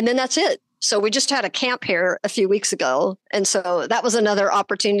 And then that's it. So we just had a camp here a few weeks ago. And so that was another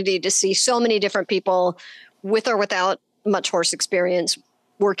opportunity to see so many different people with or without much horse experience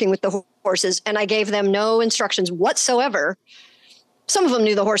working with the horses, and I gave them no instructions whatsoever. Some of them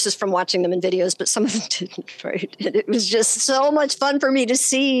knew the horses from watching them in videos, but some of them didn't, right? And it was just so much fun for me to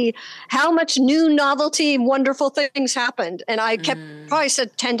see how much new novelty, wonderful things happened. And I probably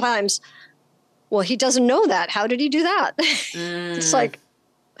said 10 times, well, he doesn't know that. How did he do that? It's like,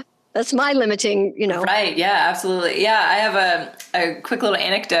 that's my limiting, Right. Yeah, absolutely. Yeah. I have a quick little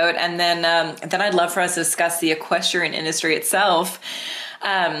anecdote, and then I'd love for us to discuss the equestrian industry itself.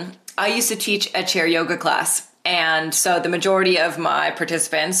 I used to teach a chair yoga class. And so the majority of my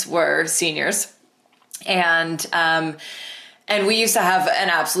participants were seniors, and we used to have an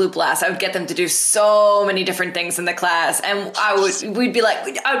absolute blast. I would get them to do so many different things in the class, and we'd be like,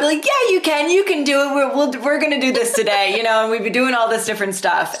 yeah, you can do it. We're going to do this today, and we'd be doing all this different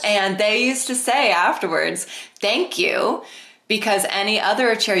stuff. And they used to say afterwards, thank you, because any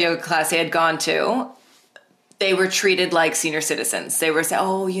other chair yoga class they had gone to, they were treated like senior citizens. They were saying,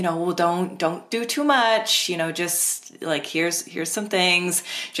 well, don't do too much, just like, here's some things,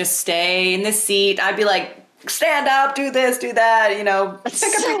 just stay in the seat. I'd be like, stand up, do this, do that, pick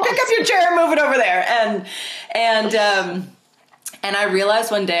up your chair, move it over there. And I realized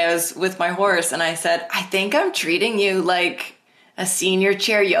one day I was with my horse and I said, I think I'm treating you like a senior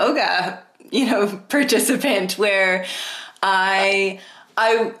chair yoga, participant, where I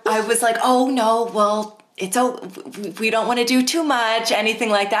was like, oh no, well, we don't want to do too much,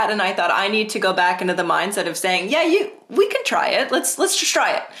 anything like that. And I thought I need to go back into the mindset of saying, we can try it. Let's just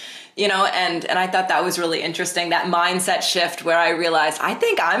try it, and I thought that was really interesting, that mindset shift where I realized, I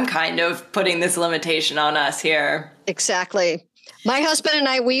think I'm kind of putting this limitation on us here. Exactly. My husband and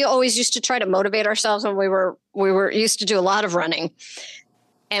I, we always used to try to motivate ourselves when we were used to do a lot of running.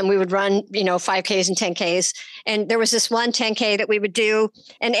 And we would run, 5Ks and 10Ks. And there was this one 10K that we would do.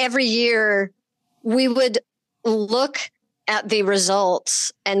 And every year we would look at the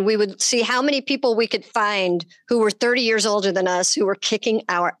results and we would see how many people we could find who were 30 years older than us who were kicking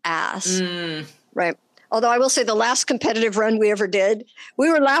our ass. Right. Although I will say the last competitive run we ever did, we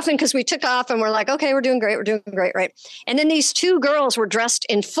were laughing because we took off and we're like, okay, we're doing great. Right. And then these two girls were dressed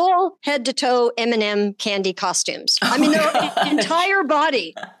in full head to toe M&M candy costumes. I mean, their entire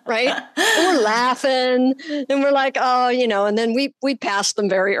body. Right. And we're laughing and we're like, and then we passed them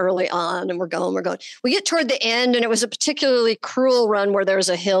very early on and we're going. We get toward the end and it was a particularly cruel run where there was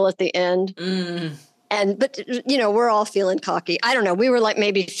a hill at the end. But we're all feeling cocky. I don't know. We were like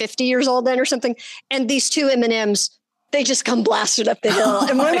maybe 50 years old then or something. And these two M&Ms, they just come blasted up the hill.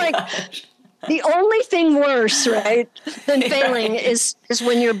 And we're like, the only thing worse, right, than failing is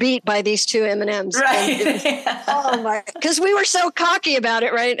when you're beat by these two M&Ms. Right. Oh my, because we were so cocky about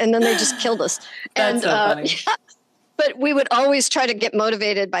it, right? And then they just killed us. That's so funny. Yeah, but we would always try to get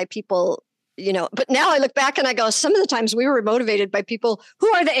motivated by people, but now I look back and I go, some of the times we were motivated by people who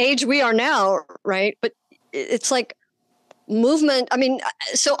are the age we are now, right? But it's like movement. I mean,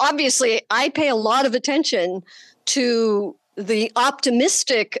 so obviously I pay a lot of attention to the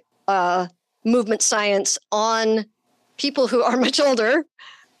optimistic movement science on people who are much older.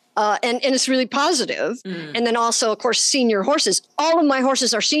 And it's really positive. And then also, of course, senior horses. All of my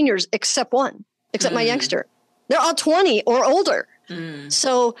horses are seniors except one, except my youngster. They're all 20 or older.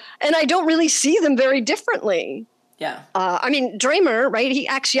 So, and I don't really see them very differently. Yeah. I mean, Dramer, right? He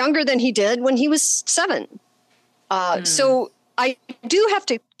acts younger than he did when he was 7. So I do have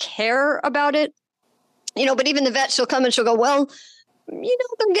to care about it, but even the vet, she'll come and she'll go, well,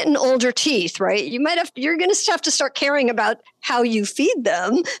 they're getting older teeth, right? You're going to have to start caring about how you feed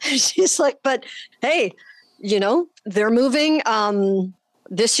them. She's like, but hey, they're moving.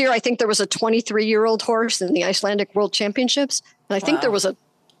 This year, I think there was a 23-year-old horse in the Icelandic World Championships. And I think there was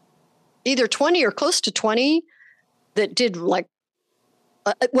either 20 or close to 20 that did not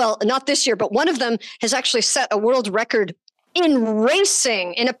this year, but one of them has actually set a world record in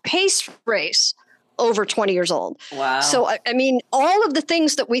racing, in a pace race, over 20 years old. Wow. So, I mean, all of the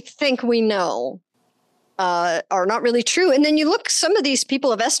things that we think we know are not really true. And then you look, some of these people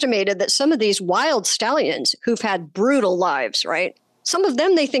have estimated that some of these wild stallions who've had brutal lives, right? Some of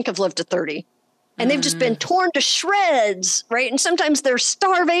them they think have lived to 30. And they've just been torn to shreds, right? And sometimes there's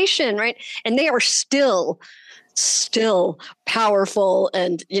starvation, right? And they are still powerful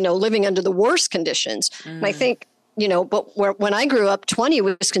and, living under the worst conditions. And I think, but when I grew up, 20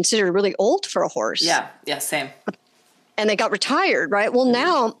 was considered really old for a horse. Yeah, same. And they got retired, right? Well,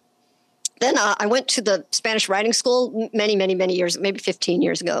 now, then I went to the Spanish riding school many, many, many years, maybe 15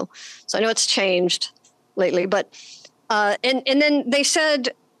 years ago. So I know it's changed lately, but, and then they said,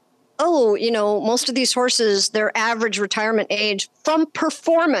 most of these horses, their average retirement age from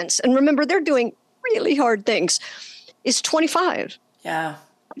performance, and remember, they're doing really hard things, is 25. Yeah.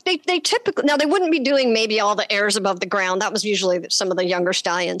 They typically, now they wouldn't be doing maybe all the airs above the ground. That was usually some of the younger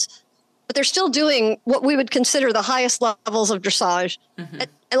stallions, but they're still doing what we would consider the highest levels of dressage,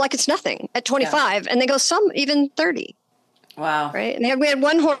 like it's nothing at 25, and they go some even 30. Wow. Right. And we had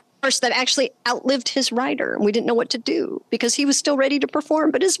one horse that actually outlived his rider, and we didn't know what to do because he was still ready to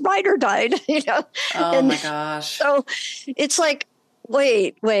perform, but his rider died, Oh my gosh. So it's like,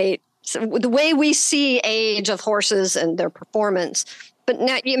 wait. So the way we see age of horses and their performance, but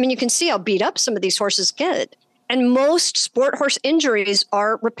now, you can see how beat up some of these horses get. And most sport horse injuries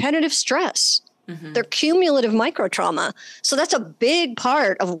are repetitive stress. They're cumulative microtrauma. So that's a big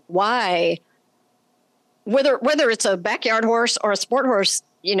part of why, whether it's a backyard horse or a sport horse,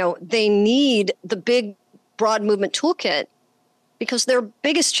 they need the big, broad movement toolkit, because their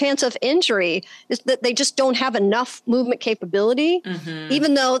biggest chance of injury is that they just don't have enough movement capability,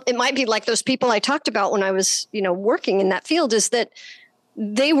 even though it might be like those people I talked about when I was, working in that field, is that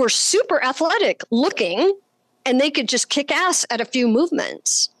they were super athletic looking and they could just kick ass at a few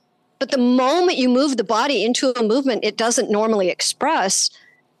movements. But the moment you move the body into a movement it doesn't normally express,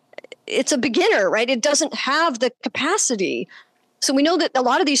 it's a beginner, right? It doesn't have the capacity. So we know that a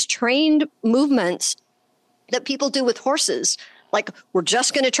lot of these trained movements that people do with horses, like we're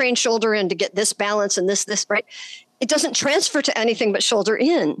just going to train shoulder in to get this balance and this, right? It doesn't transfer to anything but shoulder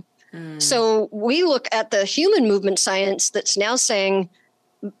in. So we look at the human movement science that's now saying,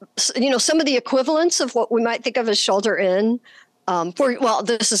 some of the equivalents of what we might think of as shoulder in.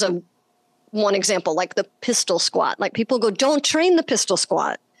 This is one example, like the pistol squat. Like people go, don't train the pistol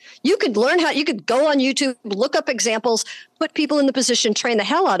squat. You could you could go on YouTube, look up examples, put people in the position, train the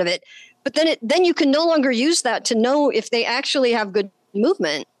hell out of it. But then you can no longer use that to know if they actually have good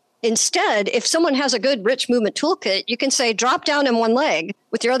movement. Instead, if someone has a good, rich movement toolkit, you can say, drop down in one leg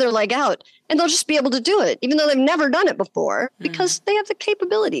with your other leg out, and they'll just be able to do it, even though they've never done it before, because they have the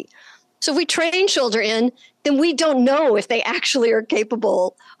capability. So if we train shoulder in, then we don't know if they actually are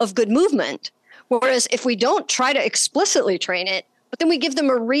capable of good movement. Whereas if we don't try to explicitly train it, but then we give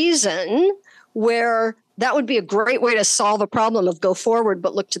them a reason where that would be a great way to solve a problem of go forward,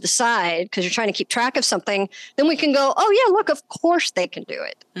 but look to the side because you're trying to keep track of something. Then we can go, oh yeah, look, of course they can do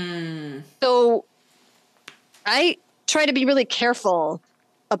it. So I try to be really careful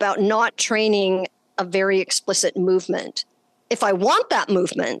about not training a very explicit movement. If I want that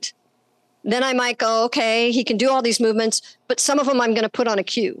movement, then I might go, okay, he can do all these movements, but some of them I'm going to put on a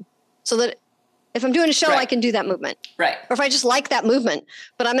cue so that if I'm doing a show, I can do that movement. Right. Or if I just like that movement,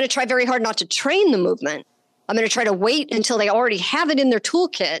 but I'm going to try very hard not to train the movement. I'm going to try to wait until they already have it in their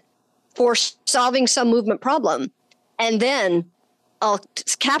toolkit for solving some movement problem. And then I'll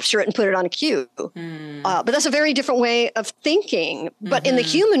capture it and put it on a cue. But that's a very different way of thinking. But in the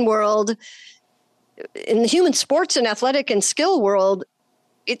human world, in the human sports and athletic and skill world,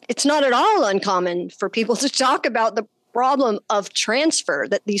 it's not at all uncommon for people to talk about the problem of transfer,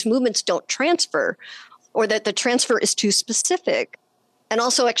 that these movements don't transfer, or that the transfer is too specific. And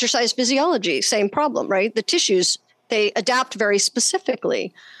also exercise physiology, same problem, right? The tissues, they adapt very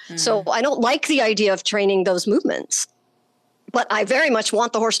specifically. So I don't like the idea of training those movements, but I very much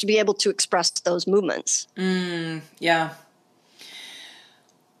want the horse to be able to express those movements. Yeah.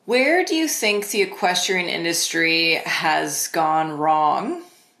 Where do you think the equestrian industry has gone wrong?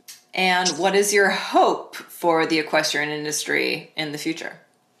 And what is your hope for the equestrian industry in the future?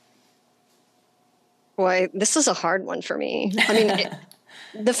 Boy, this is a hard one for me. I mean,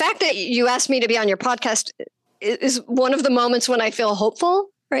 the fact that you asked me to be on your podcast is one of the moments when I feel hopeful,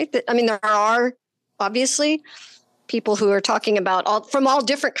 right? There are obviously people who are talking about from all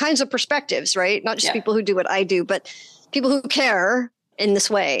different kinds of perspectives, right? Not just people who do what I do, but people who care in this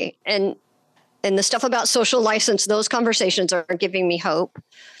way. And the stuff about social license, those conversations are giving me hope.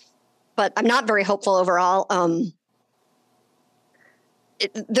 But I'm not very hopeful overall.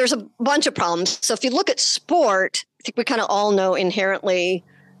 There's a bunch of problems. So if you look at sport, I think we kind of all know inherently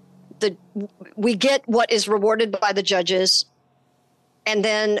we get what is rewarded by the judges, and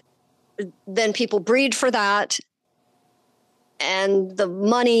then people breed for that, and the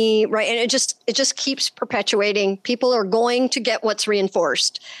money, right? And it just keeps perpetuating. People are going to get what's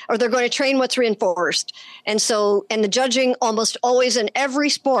reinforced, or they're going to train what's reinforced. And the judging almost always in every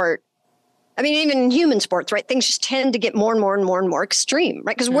sport, even in human sports, right? Things just tend to get more and more and more and more extreme,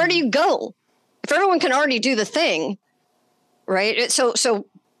 right? Because where do you go? If everyone can already do the thing, right? So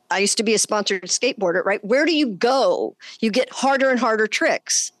I used to be a sponsored skateboarder, right? Where do you go? You get harder and harder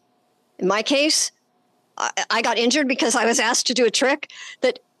tricks. In my case, I got injured because I was asked to do a trick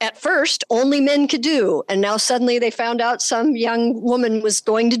that at first only men could do. And now suddenly they found out some young woman was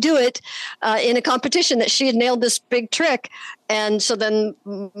going to do it in a competition, that she had nailed this big trick. And so then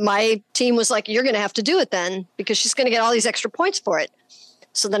my team was like, you're going to have to do it then, because she's going to get all these extra points for it.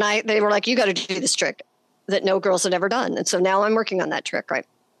 So then they were like, you got to do this trick that no girls had ever done. And so now I'm working on that trick, right?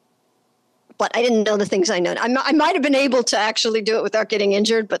 But I didn't know the things I know. I might have been able to actually do it without getting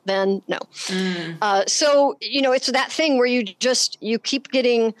injured, but then no. So, it's that thing where you keep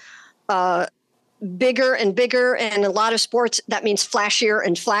getting bigger and bigger. And a lot of sports, that means flashier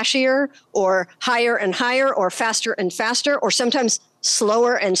and flashier, or higher and higher, or faster and faster, or sometimes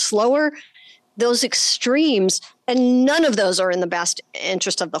slower and slower. Those extremes, and none of those are in the best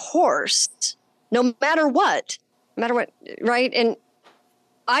interest of the horse, no matter what, right? And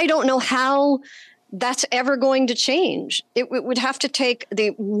I don't know how that's ever going to change. It would have to take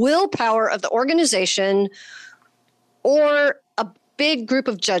the willpower of the organization, or a big group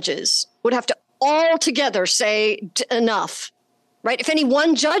of judges would have to all together say enough, right? If any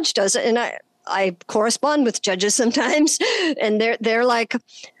one judge does it, and I correspond with judges sometimes, and they're like,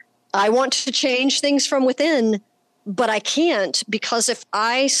 I want to change things from within, but I can't, because if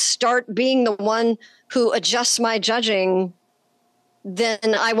I start being the one who adjusts my judging, then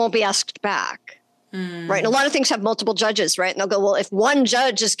I won't be asked back. Right. And a lot of things have multiple judges, right? And they'll go, well, if one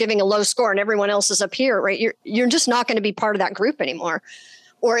judge is giving a low score and everyone else is up here, right, you're just not going to be part of that group anymore.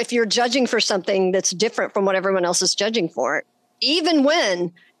 Or if you're judging for something that's different from what everyone else is judging for, even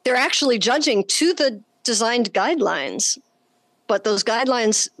when they're actually judging to the designed guidelines. But those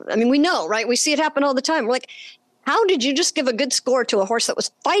guidelines, I mean, we know, right? We see it happen all the time. We're like, how did you just give a good score to a horse that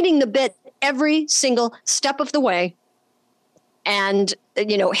was fighting the bit every single step of the way, and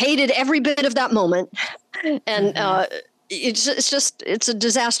hated every bit of that moment? And it's a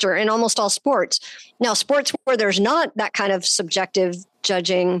disaster in almost all sports. Now, sports where there's not that kind of subjective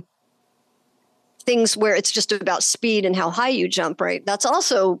judging, things where it's just about speed and how high you jump, right? That's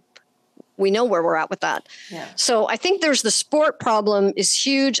also, we know where we're at with that. Yeah. So I think there's the sport problem is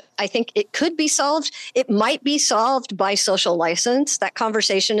huge. I think it could be solved. It might be solved by social license. That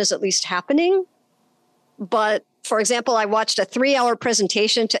conversation is at least happening. But for example, I watched a 3-hour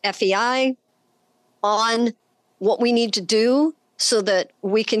presentation to FEI on what we need to do so that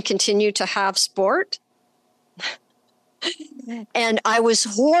we can continue to have sport. And I was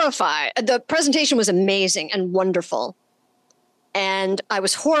horrified. The presentation was amazing and wonderful. And I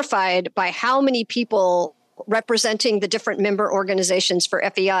was horrified by how many people representing the different member organizations for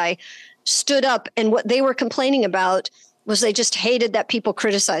FEI stood up. And what they were complaining about was they just hated that people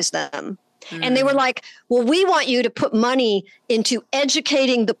criticized them. And they were like, well, we want you to put money into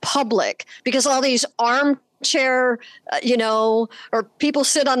educating the public, because all these armchair, or people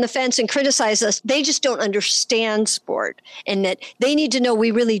sit on the fence and criticize us. They just don't understand sport, and that they need to know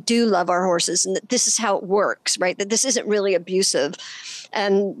we really do love our horses, and that this is how it works, right? That this isn't really abusive.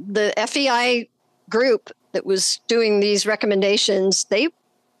 And the FEI group that was doing these recommendations, they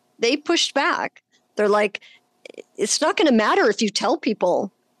pushed back. They're like, it's not going to matter if you tell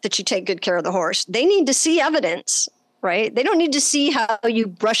people that you take good care of the horse. They need to see evidence, right? They don't need to see how you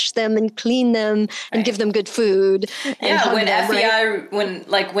brush them and clean them and give them good food. Yeah, when FEI,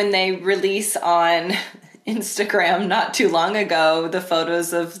 right? when they release on Instagram not too long ago, the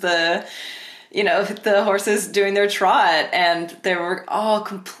photos of the horses doing their trot, and they were all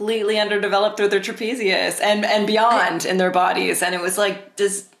completely underdeveloped through their trapezius and beyond in their bodies. And it was like,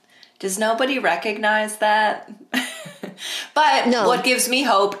 does nobody recognize that? But no. What gives me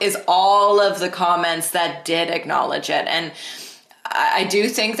hope is all of the comments that did acknowledge it. And I do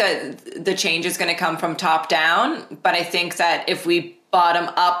think that the change is going to come from top down. But I think that if we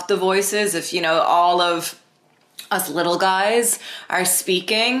bottom up the voices, if, all of us little guys are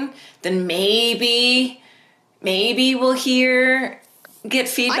speaking, then maybe we'll get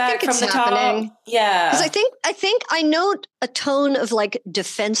feedback from the happening. Top. Yeah. Because I think I note a tone of like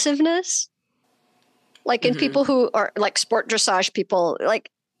defensiveness. Like in people who are like sport dressage people, like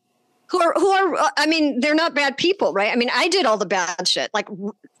who are, I mean, they're not bad people, right? I mean, I did all the bad shit.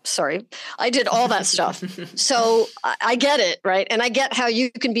 I did all that stuff. So I get it, right? And I get how you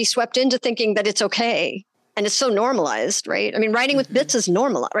can be swept into thinking that it's okay. And it's so normalized, right? I mean, riding with bits is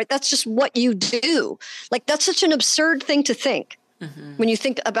normal, right? That's just what you do. Like, that's such an absurd thing to think when you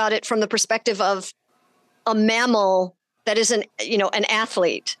think about it from the perspective of a mammal that is an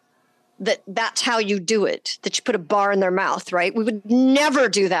athlete. That's how you do it, that you put a bar in their mouth, right? We would never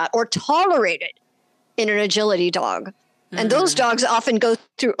do that or tolerate it in an agility dog. And those dogs often go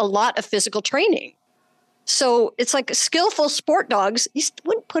through a lot of physical training. So it's like skillful sport dogs, you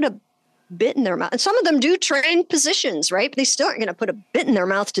wouldn't put a bit in their mouth. And some of them do train positions, right? But they still aren't going to put a bit in their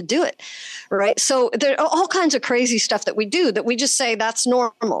mouth to do it, right? So there are all kinds of crazy stuff that we do that we just say that's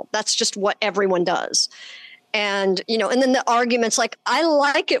normal. That's just what everyone does. And, and then the arguments, like, I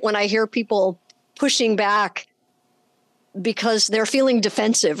like it when I hear people pushing back because they're feeling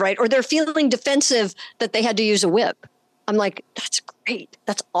defensive, right? Or they're feeling defensive that they had to use a whip. I'm like, that's great.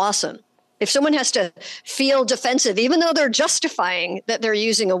 That's awesome. If someone has to feel defensive, even though they're justifying that they're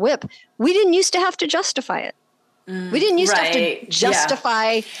using a whip, we didn't used to have to justify it. We didn't used to have to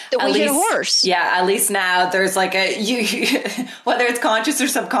justify that we hit a horse. Yeah, at least now there's like whether it's conscious or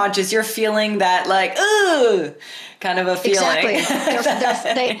subconscious, you're feeling that like, ooh, kind of a feeling.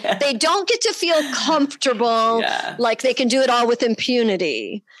 Exactly. They don't get to feel comfortable like they can do it all with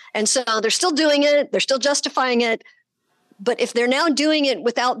impunity. And so they're still doing it. They're still justifying it. But if they're now doing it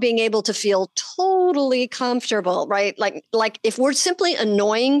without being able to feel totally comfortable, right? Like if we're simply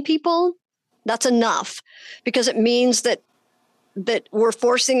annoying people, that's enough, because it means that we're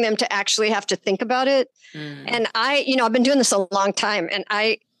forcing them to actually have to think about it. And I've been doing this a long time, and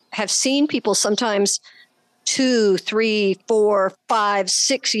I have seen people sometimes 2, 3, 4, 5,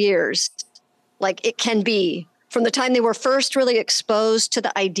 6 years, like it can be from the time they were first really exposed to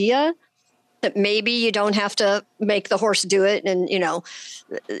the idea that maybe you don't have to make the horse do it. And,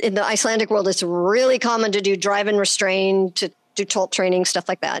 in the Icelandic world, it's really common to do drive and restrain, to do tolt training, stuff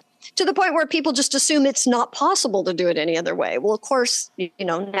like that, to the point where people just assume it's not possible to do it any other way. Well, of course,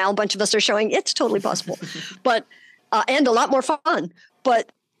 now a bunch of us are showing it's totally possible, but, and a lot more fun,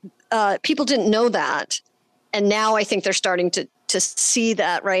 but people didn't know that. And now I think they're starting to see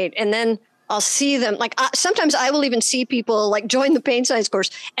that, right? And then I'll see them, like sometimes I will even see people like join the pain science course.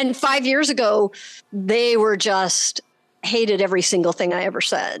 And 5 years ago, they were just hated every single thing I ever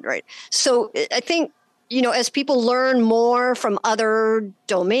said, right? So I think, as people learn more from other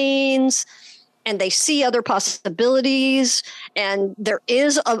domains and they see other possibilities, and there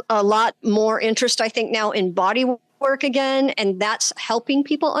is a lot more interest, I think, now in body work again, and that's helping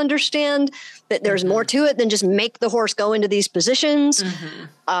people understand that there's more to it than just make the horse go into these positions.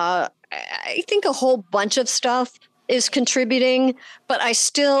 I think a whole bunch of stuff is contributing, but I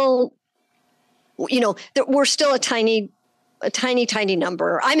still, we're still a tiny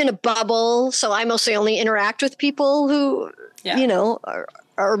number. I'm in a bubble, so I mostly only interact with people who,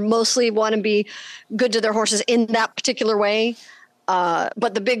 are mostly want to be good to their horses in that particular way.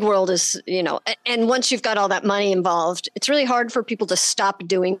 But the big world is, and once you've got all that money involved, it's really hard for people to stop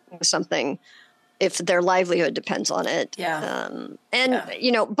doing something if their livelihood depends on it.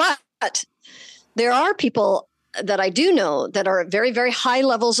 But there are people that I do know that are at very, very high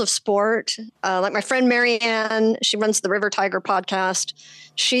levels of sport. Like my friend Marianne, she runs the River Tiger podcast.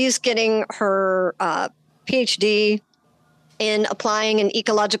 She's getting her PhD in applying an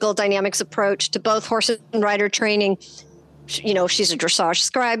ecological dynamics approach to both horse and rider training. She's a dressage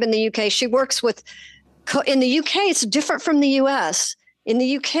scribe in the UK. She works with, in the UK, it's different from the US. In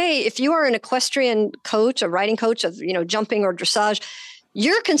the UK, if you are an equestrian coach, a riding coach of, jumping or dressage,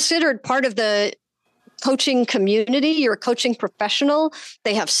 you're considered part of the coaching community. You're a coaching professional.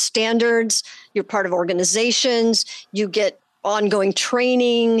 They have standards. You're part of organizations. You get ongoing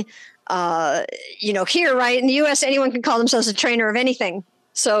training. Here, right, in the US, anyone can call themselves a trainer of anything.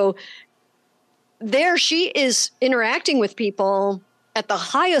 So there she is interacting with people at the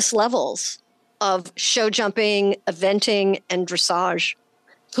highest levels of show jumping, eventing, and dressage,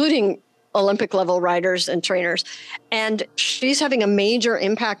 including Olympic level riders and trainers. And she's having a major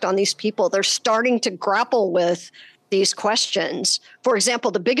impact on these people. They're starting to grapple with these questions. For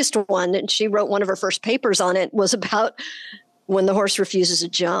example, the biggest one, and she wrote one of her first papers on it, was about when the horse refuses a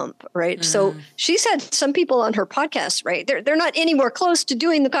jump, right? So she's had some people on her podcast, right? They're not anywhere close to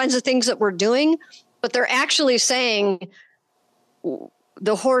doing the kinds of things that we're doing, but they're actually saying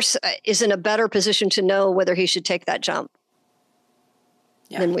the horse is in a better position to know whether he should take that jump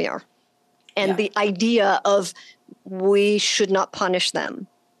than we are. And the idea of we should not punish them.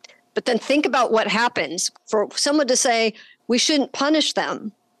 But then think about what happens for someone to say we shouldn't punish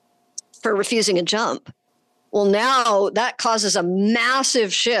them for refusing a jump. Well, now that causes a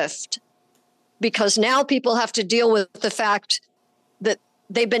massive shift, because now people have to deal with the fact that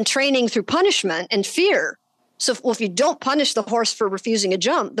they've been training through punishment and fear. So if you don't punish the horse for refusing a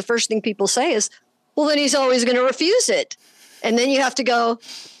jump, the first thing people say is, well, then he's always going to refuse it. And then you have to go,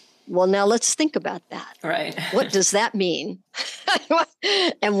 well, now let's think about that. Right. What does that mean?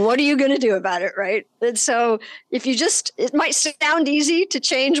 And what are you going to do about it? Right. And so it might sound easy to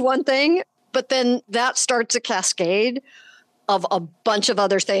change one thing, but then that starts a cascade of a bunch of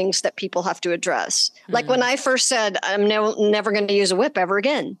other things that people have to address. Like when I first said, I'm never going to use a whip ever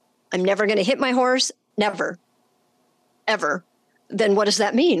again. I'm never going to hit my horse. Never, ever. Then what does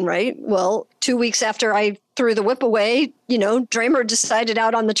that mean, right? Well, 2 weeks after I threw the whip away, Dramer decided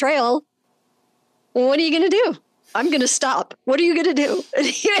out on the trail, well, what are you going to do? I'm going to stop. What are you going to do? And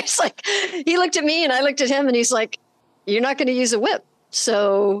he's like, he looked at me and I looked at him and he's like, you're not going to use a whip.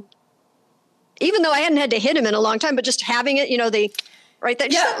 So even though I hadn't had to hit him in a long time, but just having it, just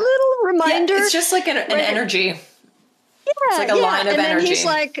that little reminder. Yeah, it's just like an energy. Yeah, it's like a line of and energy.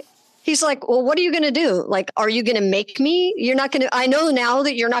 Then he's like, well, what are you going to do? Like, are you going to make me? You're not going to, I know now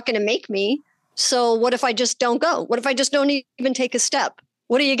that you're not going to make me. So what if I just don't go? What if I just don't even take a step?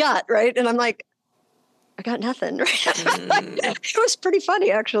 What do you got? Right. And I'm like, I got nothing. Right? It was pretty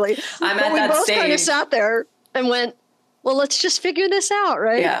funny, actually. I'm but at we that both stage. Kind of sat there and went, well, let's just figure this out.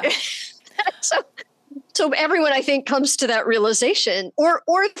 Right. Yeah. So everyone, I think, comes to that realization, or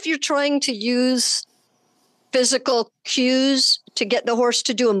if you're trying to use physical cues to get the horse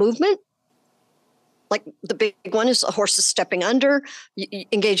to do a movement, like the big one is a horse is stepping under,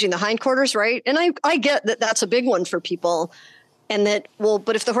 engaging the hindquarters, right? And I get that that's a big one for people, and that, well,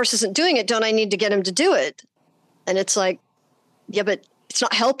 but if the horse isn't doing it, don't I need to get him to do it? And it's like, yeah, but it's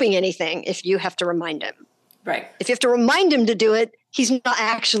not helping anything if you have to remind him. Right. If you have to remind him to do it, he's not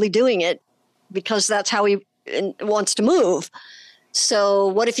actually doing it because that's how he wants to move. So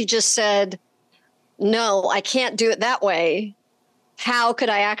what if you just said, no, I can't do it that way? How could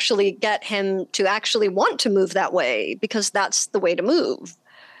I actually get him to actually want to move that way? Because that's the way to move.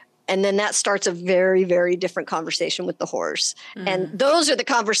 And then that starts a very, very different conversation with the horse. Mm. And those are the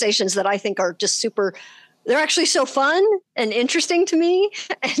conversations that I think are just super, they're actually so fun and interesting to me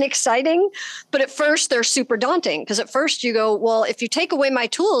and exciting. But at first they're super daunting, because at first you go, well, if you take away my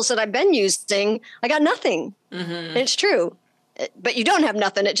tools that I've been using, I got nothing. Mm-hmm. And it's true. But you don't have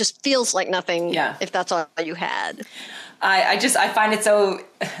nothing. It just feels like nothing if that's all you had. I find it so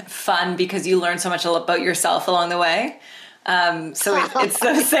fun because you learn so much about yourself along the way. So it's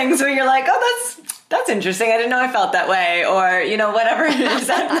those things where you're like, oh, that's interesting. I didn't know I felt that way, or, whatever it is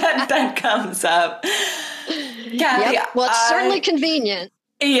that comes up. Kathy, yep. Well, it's certainly convenient.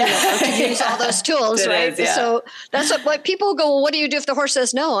 Yeah. To use all those tools, right? Is, So that's what people go, well, what do you do if the horse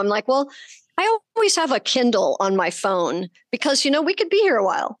says no? I'm like, well, I always have a Kindle on my phone because, we could be here a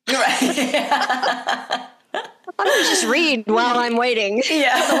while. You're right. Yeah. I don't just read while I'm waiting for the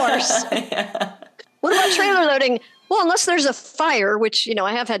horse. Yeah. What about trailer loading? Well, unless there's a fire, which,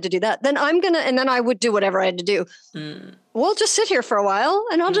 I have had to do that, then and then I would do whatever I had to do. Mm. We'll just sit here for a while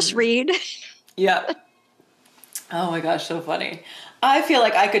and I'll just read. Yeah. Oh my gosh, so funny. I feel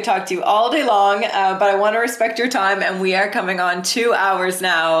like I could talk to you all day long, but I want to respect your time, and we are coming on 2 hours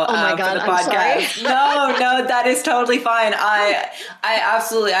now for the podcast. No, that is totally fine.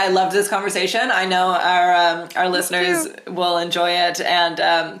 I loved this conversation. I know our listeners will enjoy it,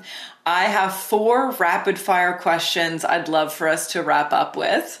 and I have 4 rapid fire questions I'd love for us to wrap up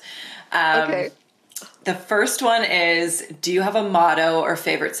with. Okay. The first one is, do you have a motto or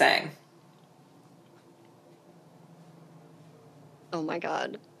favorite saying? Oh my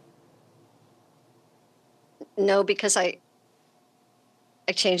God. No, because I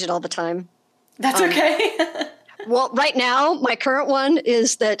change it all the time. That's okay. Well, right now, my current one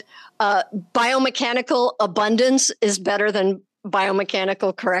is that biomechanical abundance is better than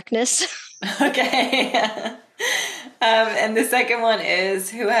biomechanical correctness. Okay. And the second one is,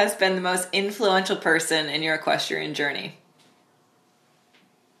 who has been the most influential person in your equestrian journey?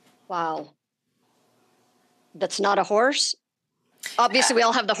 Wow. That's not a horse? Obviously, we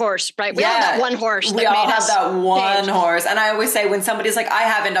all have the horse, right? We all have that one horse. We all have that one horse. And I always say, when somebody's like, I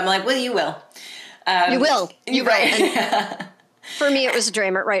haven't, I'm like, well, you will. You will. You're right. For me, it was a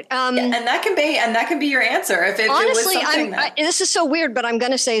Dramer, right? And that can be your answer. If honestly, it was something this is so weird, but I'm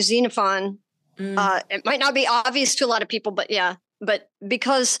going to say Xenophon. It might not be obvious to a lot of people, but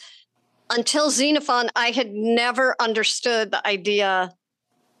because until Xenophon, I had never understood the idea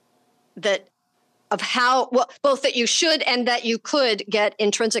of how, both that you should and that you could get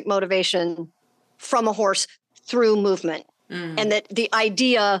intrinsic motivation from a horse through movement. And that the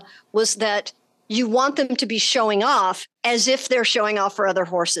idea was that you want them to be showing off as if they're showing off for other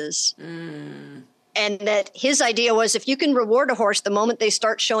horses. And that his idea was, if you can reward a horse the moment they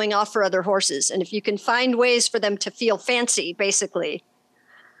start showing off for other horses, and if you can find ways for them to feel fancy, basically,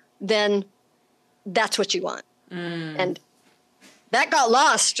 then that's what you want. And that got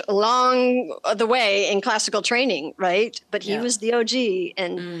lost along the way in classical training, right? But he was the OG.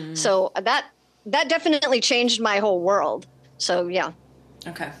 And so that definitely changed my whole world. So, yeah.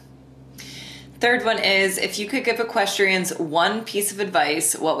 Okay. Third one is, if you could give equestrians one piece of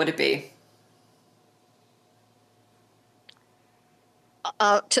advice, what would it be?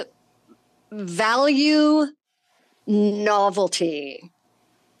 value novelty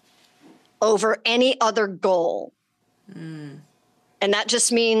over any other goal. And that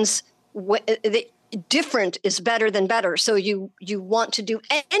just means the different is better than better. So you want to do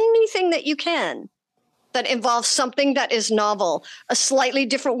anything that you can that involves something that is novel, a slightly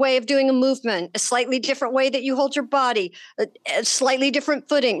different way of doing a movement, a slightly different way that you hold your body, a slightly different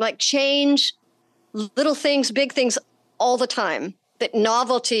footing, like change little things, big things all the time. That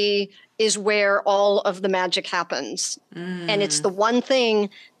novelty is where all of the magic happens. And it's the one thing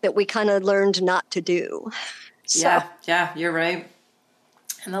that we kind of learned not to do. So. Yeah, you're right.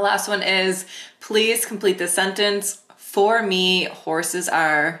 And the last one is, please complete the sentence. For me, horses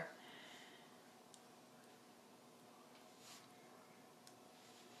are...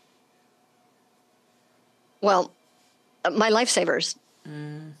 Well, my lifesavers.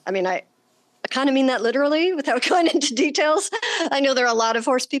 I mean, I kind of mean that literally without going into details. I know there are a lot of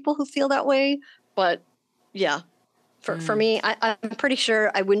horse people who feel that way, but yeah, for me, I'm pretty sure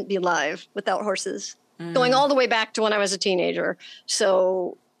I wouldn't be alive without horses, going all the way back to when I was a teenager.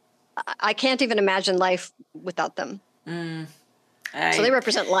 So I can't even imagine life without them. So they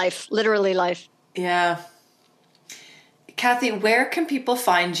represent life, literally life. Yeah. Kathy, where can people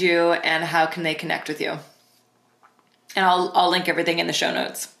find you and how can they connect with you? And I'll link everything in the show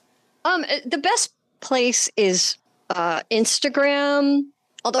notes. The best place is Instagram.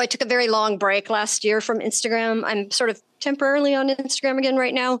 Although I took a very long break last year from Instagram, I'm sort of temporarily on Instagram again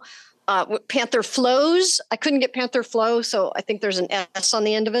right now. Panther Flows. I couldn't get Panther Flow, so I think there's an S on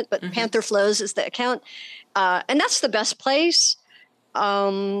the end of it, but Panther Flows is the account. And that's the best place.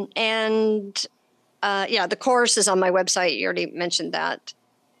 The course is on my website. You already mentioned that.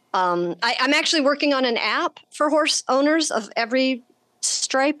 I'm actually working on an app for horse owners of every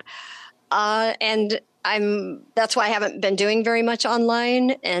stripe. And that's why I haven't been doing very much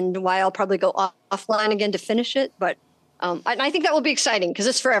online and why I'll probably go offline again to finish it. But I think that will be exciting because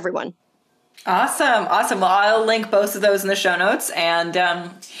it's for everyone. Awesome. Well, I'll link both of those in the show notes, and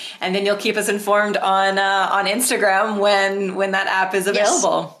then you'll keep us informed on Instagram when that app is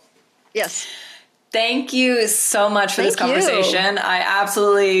available. Yes. Thank you so much for this conversation. I've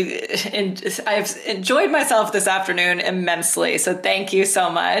enjoyed myself this afternoon immensely. So thank you so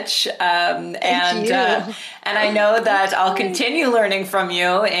much. And I know that I'll continue learning from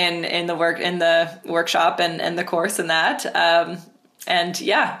you in the workshop and the course and that.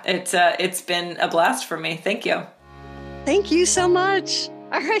 It's been a blast for me. Thank you. Thank you so much.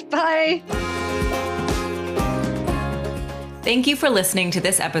 All right, bye. Thank you for listening to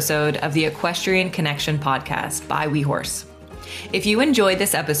this episode of the Equestrian Connection podcast by WeHorse. If you enjoyed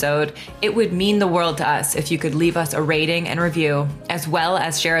this episode, it would mean the world to us if you could leave us a rating and review, as well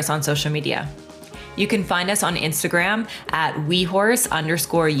as share us on social media. You can find us on Instagram at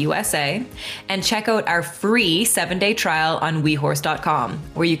WeHorse_USA and check out our free 7-day trial on WeHorse.com,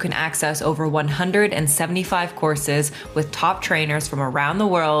 where you can access over 175 courses with top trainers from around the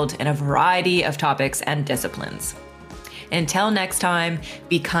world in a variety of topics and disciplines. Until next time,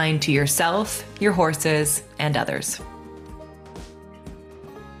 be kind to yourself, your horses, and others.